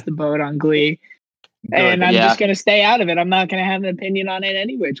fully missed the boat on Glee. And I'm just going to stay out of it. I'm not going to have an opinion on it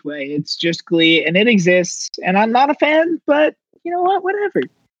any which way. It's just Glee, and it exists. And I'm not a fan, but you know what? Whatever.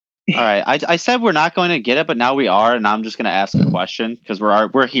 All right. I said we're not going to get it, but now we are, and I'm just going to ask a question because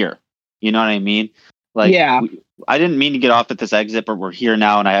we're here. You know what I mean? Like, yeah. I didn't mean to get off at this exit, but we're here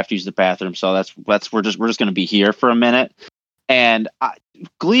now, and I have to use the bathroom. So we're just going to be here for a minute. And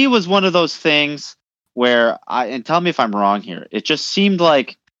Glee was one of those things where and tell me if I'm wrong here. It just seemed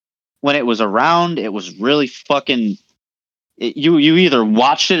like when it was around, it was really fucking. You either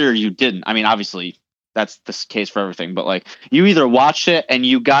watched it or you didn't. I mean, obviously that's the case for everything, but like you either watched it and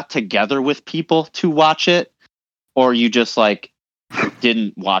you got together with people to watch it, or you just like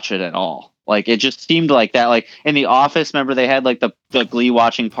didn't watch it at all. Like it just seemed like that. Like in The Office, remember they had like the Glee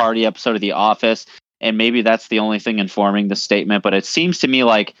watching party episode of The Office, and maybe that's the only thing informing the statement. But it seems to me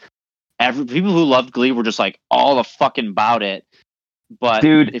like people who loved Glee were just like all the fucking about it. But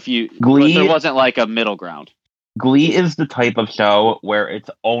dude, Glee, there wasn't like a middle ground. Glee is the type of show where it's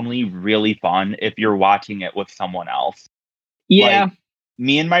only really fun if you're watching it with someone else. Yeah. Like,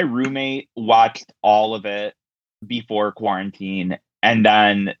 me and my roommate watched all of it before quarantine, and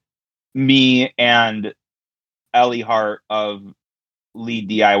then me and Ellie Hart of Lead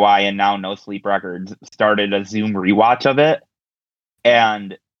DIY and now No Sleep Records started a Zoom rewatch of it,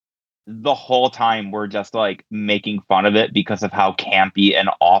 and the whole time we're just like making fun of it because of how campy and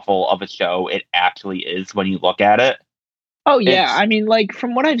awful of a show it actually is when you look at it. Oh yeah, I mean, like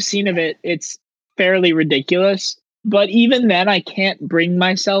from what I've seen of it, it's fairly ridiculous. But even then, I can't bring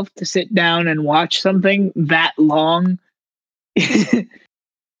myself to sit down and watch something that long,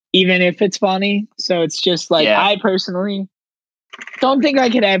 even if it's funny. So it's just like I personally don't think I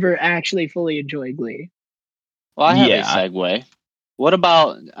could ever actually fully enjoy Glee. Well, I have a segue. What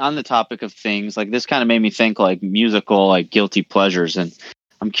about on the topic of things like this? Kind of made me think like musical, like guilty pleasures, and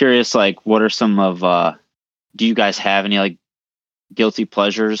I'm curious, like, what are some of? Do you guys have any like guilty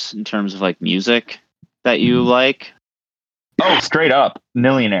pleasures in terms of like music that you like? Oh, straight up,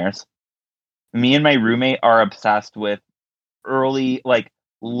 Millionaires. Me and my roommate are obsessed with early, like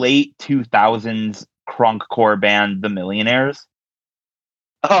late 2000s crunkcore band, The Millionaires.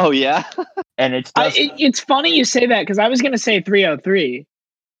 Oh yeah, And it's just it's funny you say that because I was gonna say 303.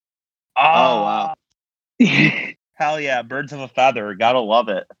 Oh, wow. Hell yeah, Birds of a Feather, gotta love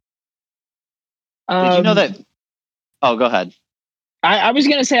it. Did you know that? Oh, go ahead. I was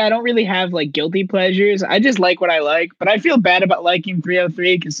gonna say I don't really have like guilty pleasures. I just like what I like, but I feel bad about liking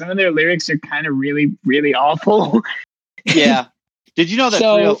 303 because some of their lyrics are kind of really, really awful. Yeah. Did you know that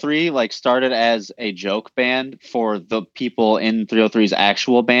So- 303 like started as a joke band for the people in 303's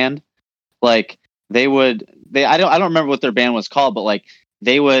actual band? Like I don't remember what their band was called, but like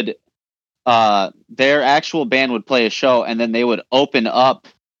they would their actual band would play a show and then they would open up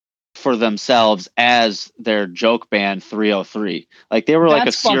for themselves as their joke band 303. Like they were like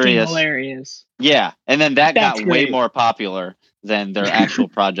That's a fucking serious hilarious. Yeah, and then that That's got way great. more popular than their actual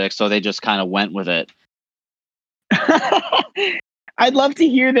project, so they just kind of went with it. I'd love to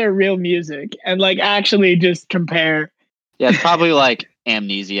hear their real music and like actually just compare. Yeah, it's probably like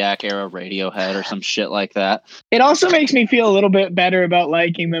Amnesiac era Radiohead or some shit like that. It also makes me feel a little bit better about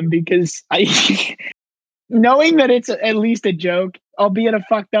liking them because I knowing that it's at least a joke, albeit a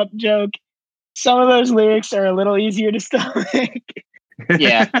fucked up joke, some of those lyrics are a little easier to stomach.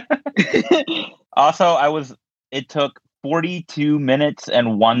 Yeah. Also, it took 42 minutes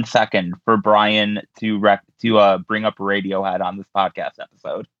and 1 second for Brian to bring up Radiohead on this podcast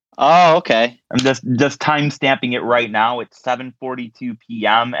episode. Oh, okay. I'm just time stamping it right now. It's 7:42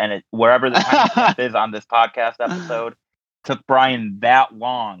 p.m. and wherever the timestamp is on this podcast episode, took Brian that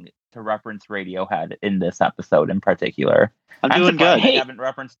long to reference Radiohead in this episode in particular. I'm doing surprised good. I Hey. haven't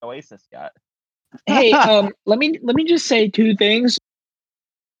referenced Oasis yet. Hey, let me just say two things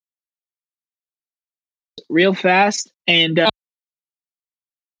real fast and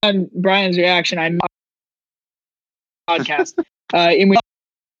on Brian's reaction. I'm podcast in which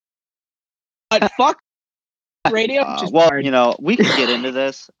but fuck radio. Just Well, hard. you know, we can get into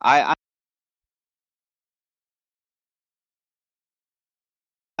this. I'm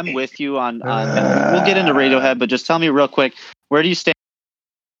with you on we'll get into Radiohead, but just tell me real quick, where do you stand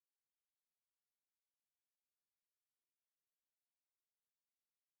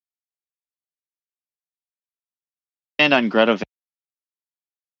on Greta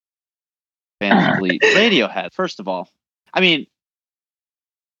Van Fleet? Radiohead, first of all. I mean,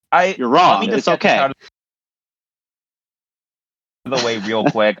 you're wrong. Let me just It's get this okay. out of the way real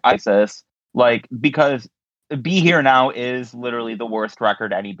quick. ISIS, because Be Here Now is literally the worst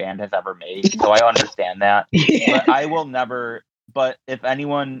record any band has ever made. So I understand that. But I will never. But if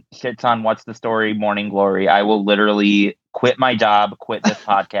anyone shits on What's the Story, Morning Glory, I will literally quit my job, quit this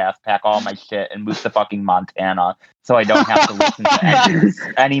podcast, pack all my shit, and move to fucking Montana, so I don't have to listen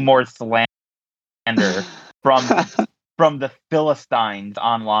to any more slander from the Philistines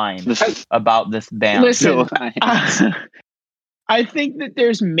online about this band. Listen, I think that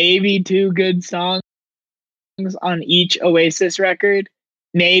there's maybe two good songs on each Oasis record,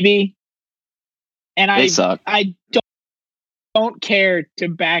 maybe, and They suck. I don't care to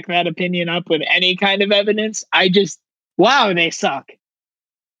back that opinion up with any kind of evidence. I just they suck.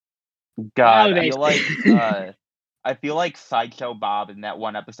 God, Wow, I feel like Sideshow Bob in that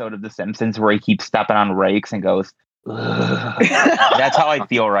one episode of The Simpsons where he keeps stepping on rakes and goes, "Ugh." That's how I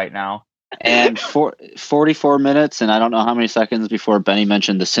feel right now. And 44 minutes, and I don't know how many seconds before Benny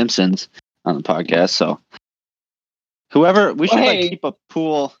mentioned The Simpsons on the podcast. So, we should hey. keep a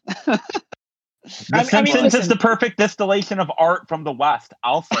pool. The Simpsons is listen. the perfect distillation of art from the West.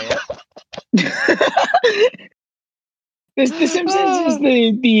 I'll say it. The Simpsons is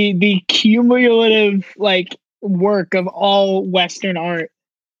the cumulative like work of all Western art.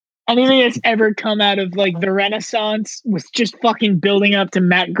 Anything that's ever come out of like the Renaissance was just fucking building up to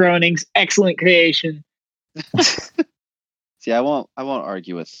Matt Groening's excellent creation. See, I won't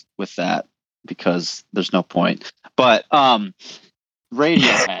argue with that because there's no point. But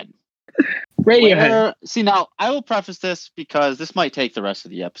Radiohead. See, now I will preface this because this might take the rest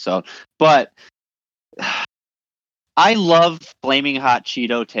of the episode, but I love flaming hot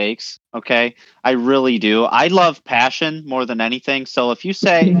Cheeto takes. Okay, I really do. I love passion more than anything. So if you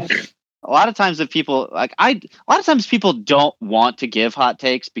say a lot of times people don't want to give hot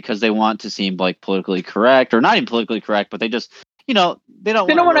takes because they want to seem like politically correct, or not even politically correct, but you know, they don't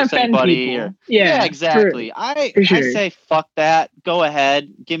They don't want to want to offend anybody. people. Or, Yeah, exactly. For I sure. say fuck that. Go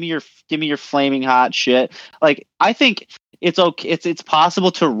ahead. Give me your flaming hot shit. Like, I think it's okay. It's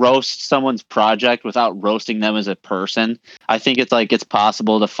possible to roast someone's project without roasting them as a person. I think it's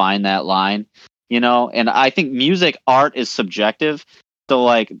possible to find that line, you know. And I think art is subjective. So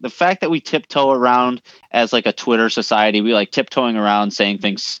like the fact that we tiptoe around as like a Twitter society, we like tiptoeing around saying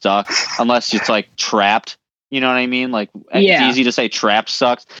things suck unless it's like Trapped. You know what I mean? Like It's easy to say Trapped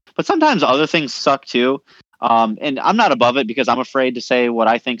sucks, but sometimes other things suck too. And I'm not above it because I'm afraid to say what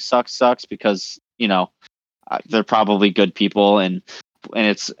I think sucks because, you know, they're probably good people, and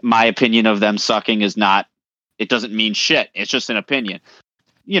it's my opinion of them sucking is not. It doesn't mean shit. It's just an opinion,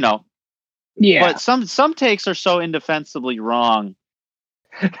 you know. Yeah. But some takes are so indefensibly wrong.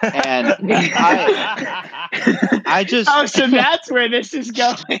 And I just so that's where this is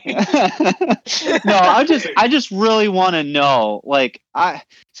going. No, I just really want to know. Like, I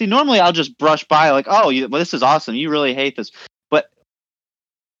see. Normally, I'll just brush by, like, oh, well, this is awesome. You really hate this, but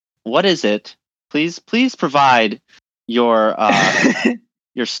what is it? Please provide your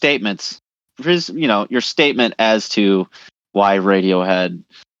your statements. Your statement as to why Radiohead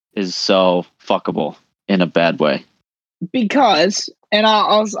is so fuckable in a bad way. Because, and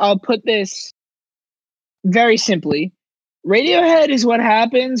I'll put this very simply, Radiohead is what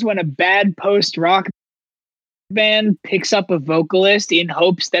happens when a bad post-rock band picks up a vocalist in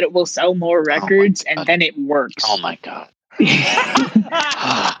hopes that it will sell more records, and then it works. Oh my god.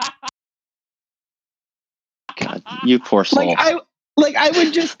 God, you poor soul. I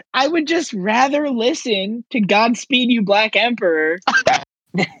would just rather listen to Godspeed You Black Emperor.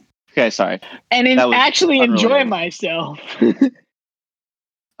 Okay, sorry. And actually enjoy myself.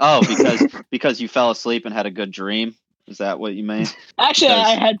 Oh, because you fell asleep and had a good dream? Is that what you mean? Actually,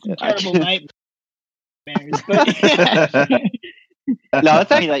 I had some terrible nightmares. But no, it's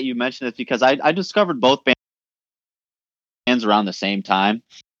funny that you mentioned this because I discovered both bands around the same time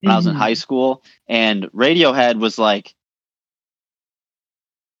when I was in high school, and Radiohead was like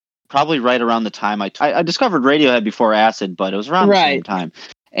probably right around the time I discovered Radiohead before Acid, but it was around the same time.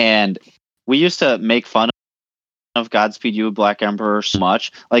 And we used to make fun of Godspeed You Black Emperor so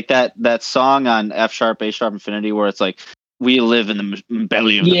much. Like that song on F sharp, A sharp infinity where it's like, we live in the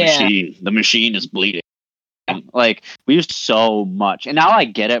belly of the machine. The machine is bleeding. Like, we used so much. And now I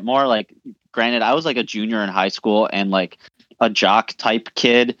get it more. Like, granted, I was like a junior in high school and like a jock type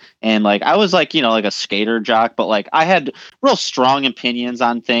kid. And like, I was like, you know, like a skater jock, but like I had real strong opinions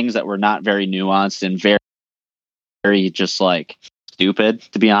on things that were not very nuanced and very, very just like stupid,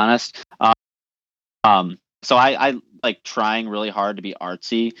 to be honest. So I like trying really hard to be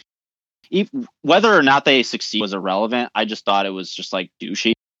artsy. Whether or not they succeed was irrelevant. I just thought it was just like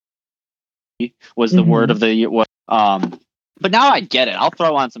douchey was the word of the year. But now I get it. I'll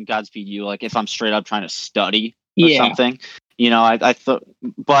throw on some Godspeed You, like if I'm straight up trying to study or something. You know, I thought.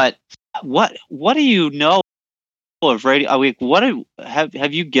 But what do you know of radio? Like,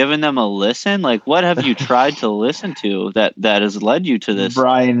 have you given them a listen? Like, what have you tried to listen to that has led you to this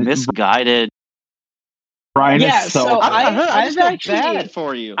misguided? Brian is so. I've actually bad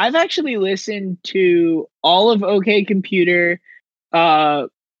for you. I've actually listened to all of OK Computer, all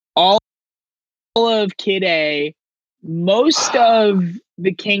of Kid A, most of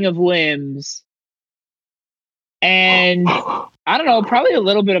the King of Limbs, and I don't know, probably a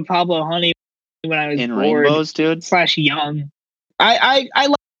little bit of Pablo Honey when I was In bored Rainbows, dude. / young. I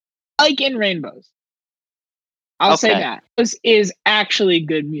like In Rainbows. I'll say that. This is actually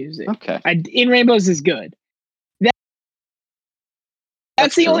good music. Okay. In Rainbows is good.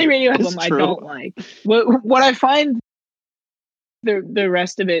 That's the only Radiohead album I don't like. What I find the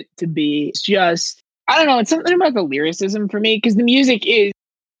rest of it to be is just, I don't know, it's something about the lyricism for me, because the music is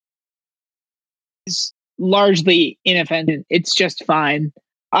largely inoffensive. It's just fine.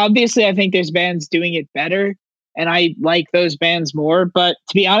 Obviously, I think there's bands doing it better, and I like those bands more. But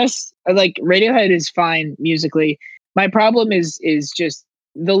to be honest, like Radiohead is fine musically. My problem is just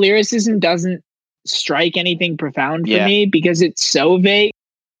the lyricism doesn't strike anything profound for me because it's so vague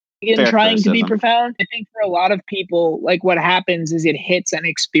in trying to be profound. I think for a lot of people, like what happens is it hits an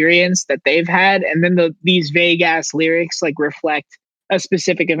experience that they've had, and then these vague ass lyrics like reflect a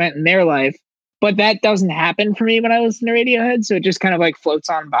specific event in their life. But that doesn't happen for me when I listen to Radiohead, so it just kind of like floats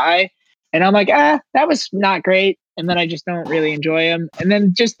on by, and I'm like, that was not great, and then I just don't really enjoy them. And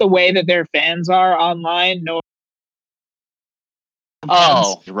then just the way that their fans are online,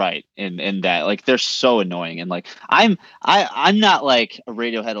 Oh, right. And that, like, they're so annoying. And like, I'm not like a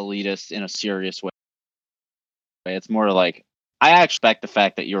Radiohead elitist in a serious way. It's more like, I expect the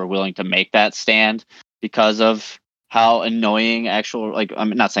fact that you're willing to make that stand because of how annoying actual, like,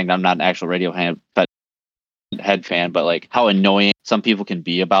 I'm not saying that I'm not an actual Radiohead fan, but like how annoying some people can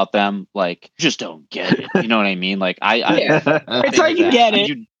be about them. Like, you just don't get it. You know what I mean? Like, It's like you get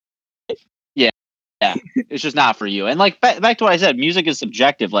it. Yeah, it's just not for you. And like back to what I said, music is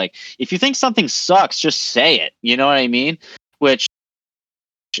subjective. Like, if you think something sucks, just say it. You know what I mean? Which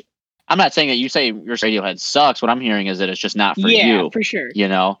I'm not saying that you say your Radiohead sucks. What I'm hearing is that it's just not for you. Yeah, for sure. You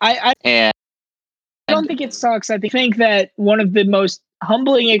know? I don't think it sucks. I think that one of the most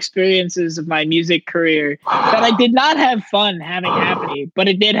humbling experiences of my music career that I did not have fun having happening, but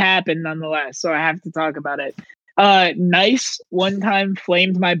it did happen nonetheless. So I have to talk about it. Nice one time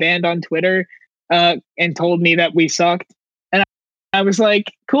flamed my band on Twitter and told me that we sucked. And I was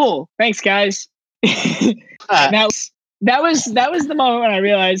like, cool, thanks guys. And that was the moment when I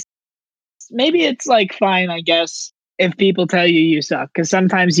realized maybe it's like fine, I guess, if people tell you suck, because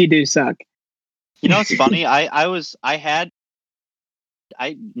sometimes you do suck. You know, it's funny. I was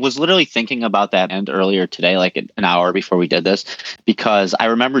literally thinking about that end earlier today, like an hour before we did this, because I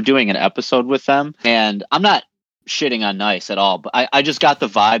remember doing an episode with them, and I'm not shitting on Nice at all, but I just got the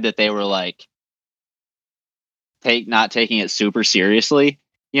vibe that they were like not taking it super seriously,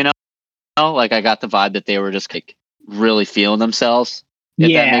 you know? Like, I got the vibe that they were just like really feeling themselves,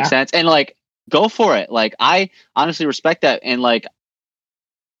 if that makes sense. And like, go for it. Like, I honestly respect that, and like,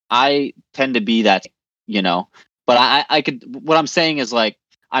 I tend to be that, you know, but I could, what I'm saying is like,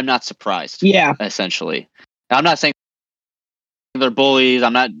 I'm not surprised. Yeah. Essentially. I'm not saying they're bullies.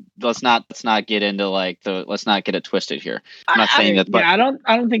 Let's not get into like let's not get it twisted here. I'm not saying that, but I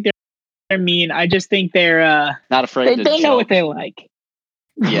don't think they're mean. I just think they're not afraid. They know what they like.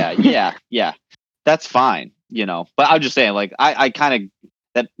 Yeah. That's fine, you know, but I'm just saying, like, I kind of,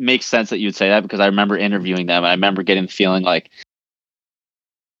 that makes sense that you'd say that, because I remember interviewing them, and I remember getting the feeling like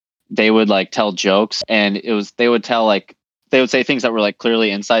they would like tell jokes, and they would say things that were like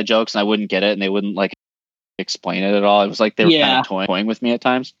clearly inside jokes, and I wouldn't get it, and they wouldn't like explain it at all. It was like they were kind of toying with me at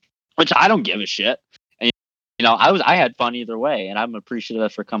times, which I don't give a shit. And, you know, I had fun either way, and I'm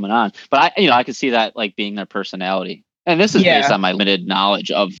appreciative for coming on. But I could see that like being their personality, and this is based on my limited knowledge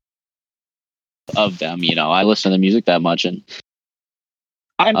of them. You know, I listen to the music that much, and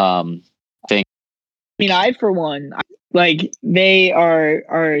I for one, like, they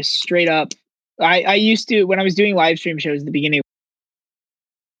are straight up. I used to, when I was doing live stream shows at the beginning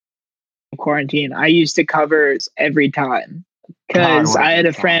of quarantine, I used to cover Every Time, because I had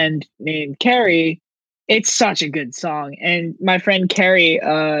a friend named Carrie. It's such a good song, and my friend Carrie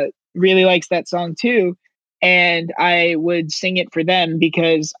really likes that song too, and I would sing it for them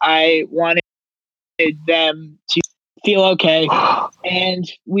because I wanted them to feel okay.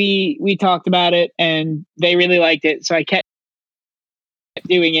 And we talked about it, and they really liked it, so I kept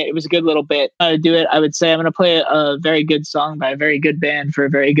doing it. It was a good little bit. I would do it. I would say, I'm going to play a very good song by a very good band for a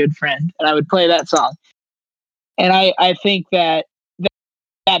very good friend, and I would play that song. And I think that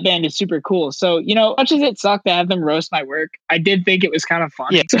band is super cool. So, you know, much as it sucked to have them roast my work, I did think it was kind of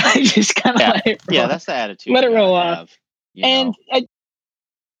funny. So I just kind of let it roll. Yeah, that's the attitude. Let it roll off. And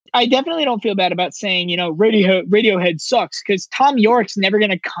I definitely don't feel bad about saying, you know, Radiohead sucks, because Tom York's never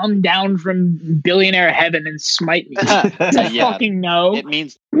going to come down from billionaire heaven and smite me. Fucking no. It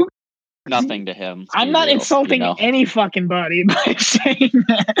means nothing to him. I'm not insulting any fucking body by saying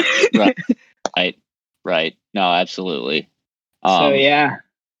that. Right. No, absolutely. So yeah.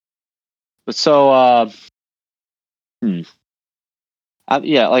 But so,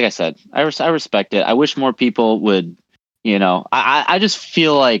 yeah, like I said, I respect it. I wish more people would. You know, I just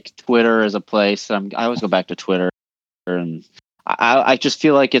feel like Twitter is a place. I always go back to Twitter, and I just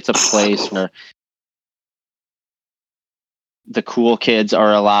feel like it's a place where the cool kids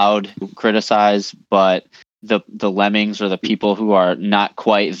are allowed to criticize, but the lemmings, or the people who are not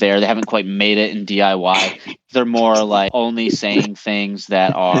quite there, they haven't quite made it in DIY, they're more like only saying things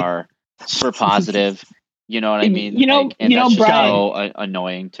that are super positive. You know what I mean? You know, that's Brian, so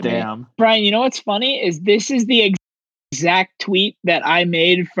annoying to me. Brian, you know what's funny is this is the exact tweet that I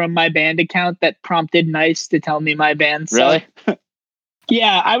made from my band account that prompted Nice to tell me my band sucked. Really?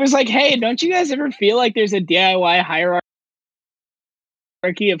 Yeah, I was like, hey, don't you guys ever feel like there's a DIY hierarchy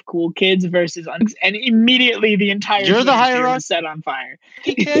of cool kids versus and immediately the entire You're the hierarchy was set on fire.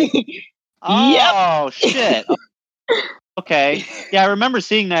 Oh, shit. Okay. Yeah, I remember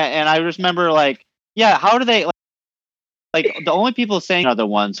seeing that, and I just remember like, yeah, how do they like the only people saying are the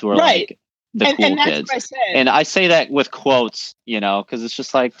ones who are like the cool that's kids. What I said. And I say that with quotes, you know, because it's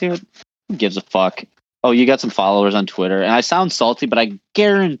just like, dude, who gives a fuck? Oh, you got some followers on Twitter, and I sound salty, but I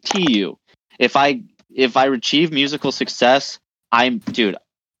guarantee you, if I achieve musical success, I'm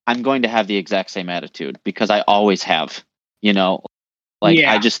I'm going to have the exact same attitude because I always have, you know, like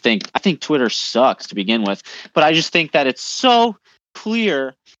Yeah. I think Twitter sucks to begin with, but I just think that it's so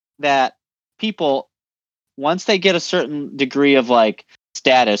clear that people, once they get a certain degree of like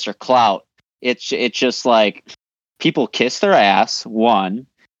status or clout, it's just like people kiss their ass, one,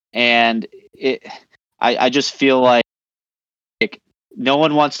 and I just feel like no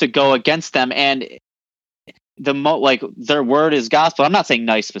one wants to go against them, and like their word is gospel. I'm not saying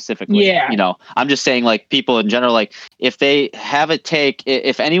nice specifically. Yeah. You know, I'm just saying like people in general, like if they have a take,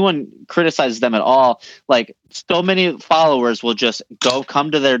 if anyone criticizes them at all, like so many followers will just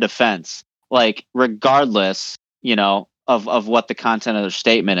come to their defense, like regardless, you know, of what the content of their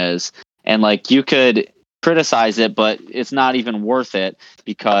statement is. And like you could criticize it, but it's not even worth it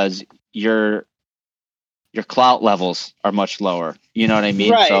because your clout levels are much lower. You know what I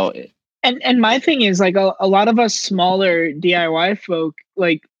mean? Right. So And my thing is like a lot of us smaller DIY folk,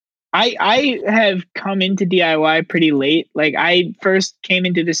 like I have come into DIY pretty late. Like I first came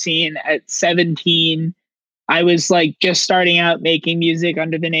into the scene at 17. I was like just starting out making music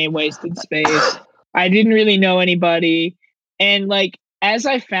under the name Wasted Space. I didn't really know anybody. And like as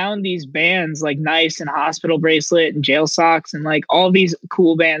I found these bands like Nice and Hospital Bracelet and Jail Socks and like all these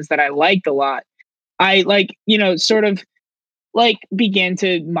cool bands that I liked a lot, I like, you know, sort of like began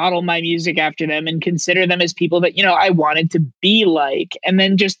to model my music after them and consider them as people that, you know, I wanted to be like. And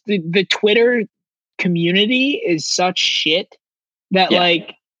then just the Twitter community is such shit that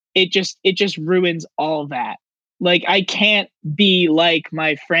like it just ruins all that. Like I can't be like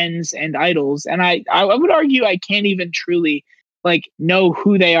my friends and idols, and I would argue I can't even truly like know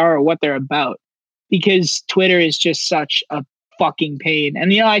who they are or what they're about because Twitter is just such a fucking pain.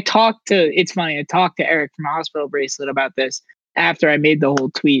 And you know, I talked to Eric from Hospital Bracelet about this after I made the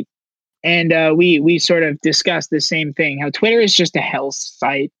whole tweet, and we sort of discussed the same thing: how Twitter is just a hell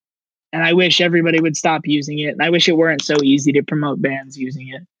site, and I wish everybody would stop using it, and I wish it weren't so easy to promote bands using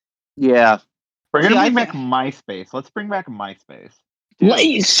it. yeah. We're gonna See, bring back MySpace. Let's bring back MySpace.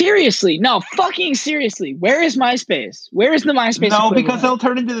 Like, seriously, no, fucking seriously. Where is MySpace? Where is the MySpace? No, equivalent? because they'll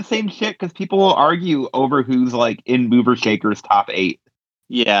turn into the same shit because people will argue over who's like in Mover Shaker's top 8.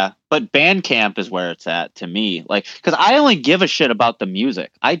 Yeah, but Bandcamp is where it's at to me. Like, because I only give a shit about the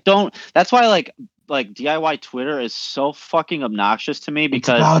music. I don't. That's why like DIY Twitter is so fucking obnoxious to me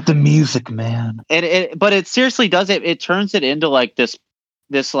because it's about the music, man. But it seriously does it. It turns it into like this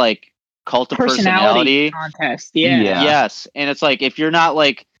like cult of personality contest. Yeah. Yes, and it's like if you're not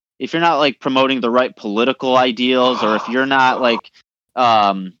like promoting the right political ideals, or if you're not like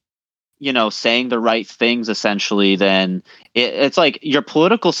you know, saying the right things, essentially, then it's like your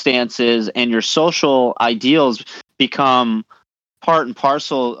political stances and your social ideals become part and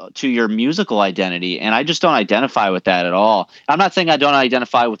parcel to your musical identity. And I just don't identify with that at all. I'm not saying I don't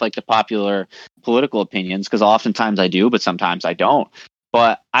identify with like the popular political opinions, because oftentimes I do, but sometimes I don't.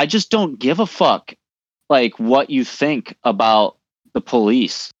 But I just don't give a fuck like what you think about the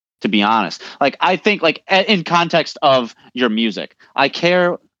police, to be honest. Like I think like in context of your music, I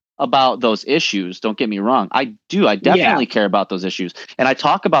care about those issues. Don't get me wrong. I do. I definitely care about those issues. And I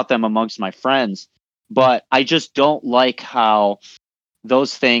talk about them amongst my friends, but I just don't like how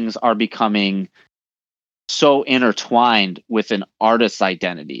those things are becoming so intertwined with an artist's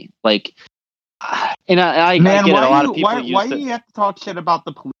identity. Like, and I get it. A lot of people why do you have to talk shit about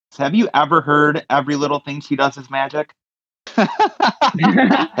the police? Have you ever heard every little thing she does is magic?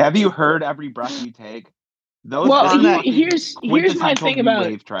 Have you heard every breath you take? Those here's my thing about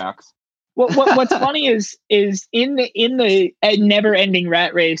wave tracks. What's funny is in the never ending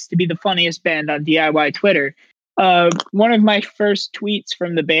rat race to be the funniest band on DIY Twitter. One of my first tweets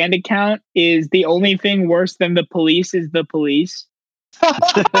from the band account is the only thing worse than the police is the police.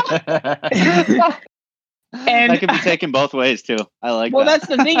 And that could be taken both ways too. I like. Well, that.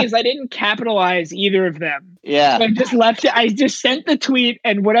 That's the thing is I didn't capitalize either of them. Yeah, so I just left it. I just sent the tweet,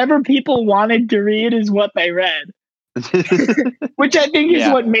 and whatever people wanted to read is what they read, which I think is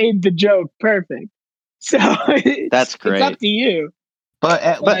what made the joke perfect. So that's great. It's up to you. But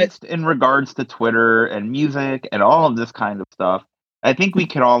at least in regards to Twitter and music and all of this kind of stuff, I think we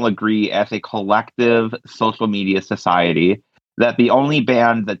can all agree as a collective social media society that the only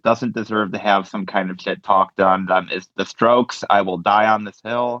band that doesn't deserve to have some kind of shit talked on them is The Strokes. I Will Die on This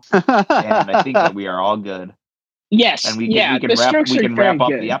Hill. And I think that we are all good. Yes. And we can wrap up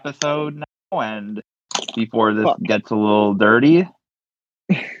the episode now, and before this gets a little dirty.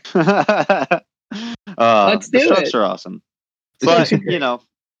 Let's do it. The Strokes are awesome. But, you know,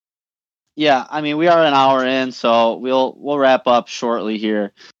 yeah, I mean, we are an hour in, so we'll wrap up shortly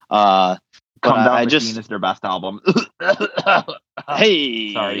here. Come Down I Machine just is their best album.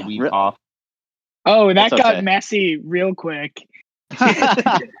 hey, Sorry, we Re- off. Oh, that That's got okay. messy real quick.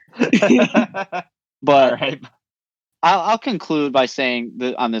 But All right. I'll conclude by saying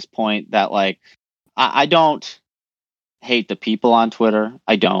that on this point that like I don't hate the people on Twitter.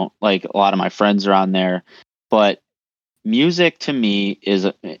 I don't. Like, a lot of my friends are on there, but music to me is,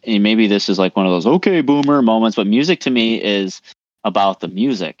 and maybe this is like one of those okay boomer moments, but music to me is about the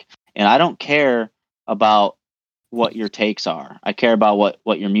music, and I don't care about what your takes are. I care about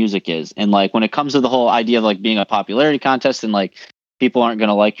what your music is. And like when it comes to the whole idea of like being a popularity contest and like people aren't going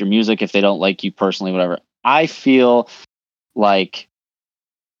to like your music if they don't like you personally, whatever, I feel like,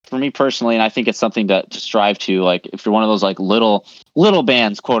 for me personally, and I think it's something to strive to, like if you're one of those like little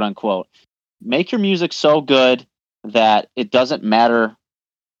bands, quote unquote, make your music so good that it doesn't matter,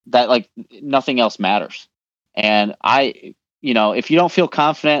 that like nothing else matters. And if you don't feel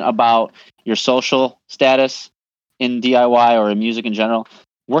confident about your social status in DIY or in music in general,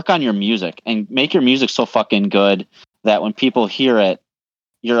 work on your music and make your music so fucking good that when people hear it,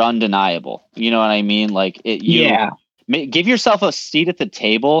 you're undeniable. You know what I mean? Like give yourself a seat at the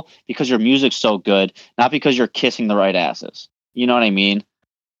table because your music's so good, not because you're kissing the right asses. You know what I mean?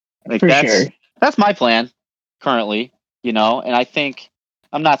 Like For sure. That's my plan currently, and I think,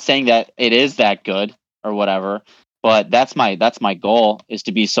 I'm not saying that it is that good or whatever, but that's my goal, is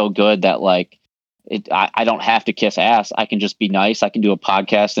to be so good that like I don't have to kiss ass. I can just be nice. I can do a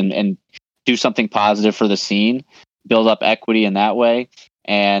podcast and do something positive for the scene, build up equity in that way,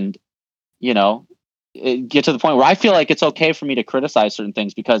 and get to the point where I feel like it's okay for me to criticize certain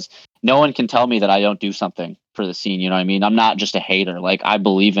things because no one can tell me that I don't do something for the scene. You know what I mean? I'm not just a hater. Like, I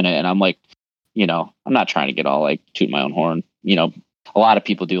believe in it, and I'm like, I'm not trying to get all like toot my own horn. A lot of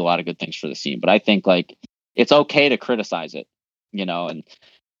people do a lot of good things for the scene, but I think like it's okay to criticize it, and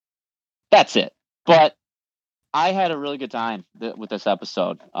that's it. But I had a really good time with this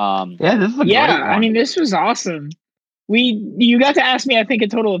episode. Yeah, this is a great one. I mean, this was awesome. You got to ask me, I think, a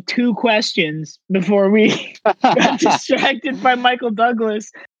total of 2 questions before we got distracted by Michael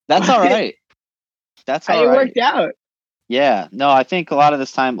Douglas. That's all right. That's all right. It worked out. Yeah. No, I think a lot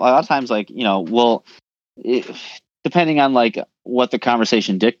of times, like, depending on like what the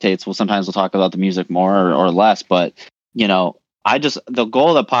conversation dictates, sometimes we'll talk about the music more or less. But, the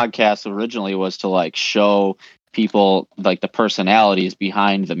goal of the podcast originally was to like show people like the personalities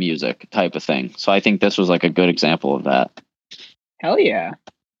behind the music type of thing. So I think this was like a good example of that. Hell yeah.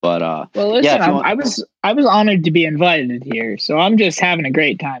 But well, listen, I was honored to be invited here, so I'm just having a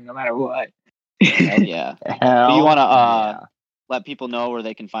great time no matter what. Hell yeah. Do you want to let people know where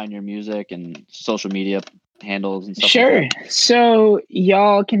they can find your music and social media handles and stuff? Sure. Like that? So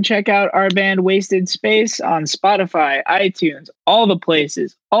y'all can check out our band Wasted Space on Spotify, iTunes, all the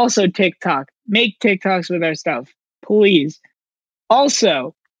places. Also TikTok. Make TikToks with our stuff, please.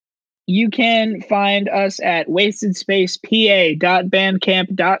 Also, you can find us at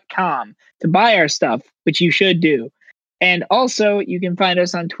wastedspacepa.bandcamp.com to buy our stuff, which you should do. And also, you can find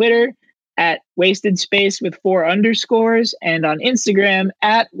us on Twitter at Wasted Space with 4 underscores, and on Instagram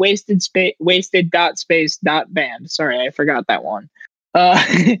at wasted.space.band. Sorry, I forgot that one.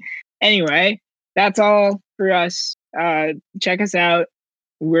 Anyway, that's all for us. Check us out.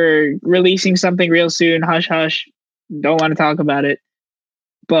 We're releasing something real soon. Hush, hush. Don't want to talk about it,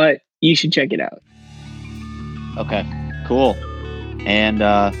 but you should check it out. Okay, cool. And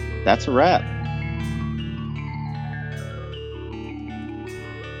that's a wrap.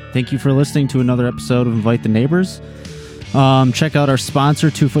 Thank you for listening to another episode of Invite the Neighbors. Check out our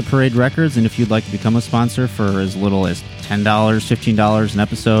sponsor, 2 Foot Parade Records, and if you'd like to become a sponsor for as little as $10, $15 an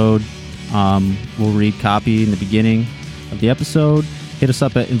episode, we'll read copy in the beginning of the episode. Hit us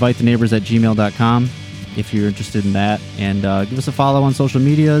up at invitheneighbors@gmail.com if you're interested in that, and give us a follow on social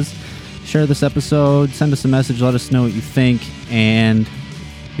medias. Share this episode, send us a message, let us know what you think, and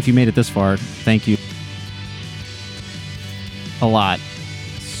if you made it this far, thank you a lot.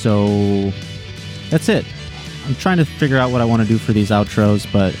 So that's it. I'm trying to figure out what I want to do for these outros,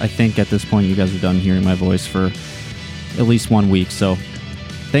 but I think at this point you guys are done hearing my voice for at least 1 week. So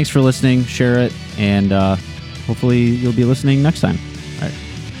thanks for listening, share it, and hopefully you'll be listening next time. All right,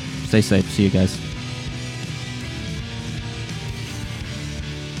 stay safe. See you guys.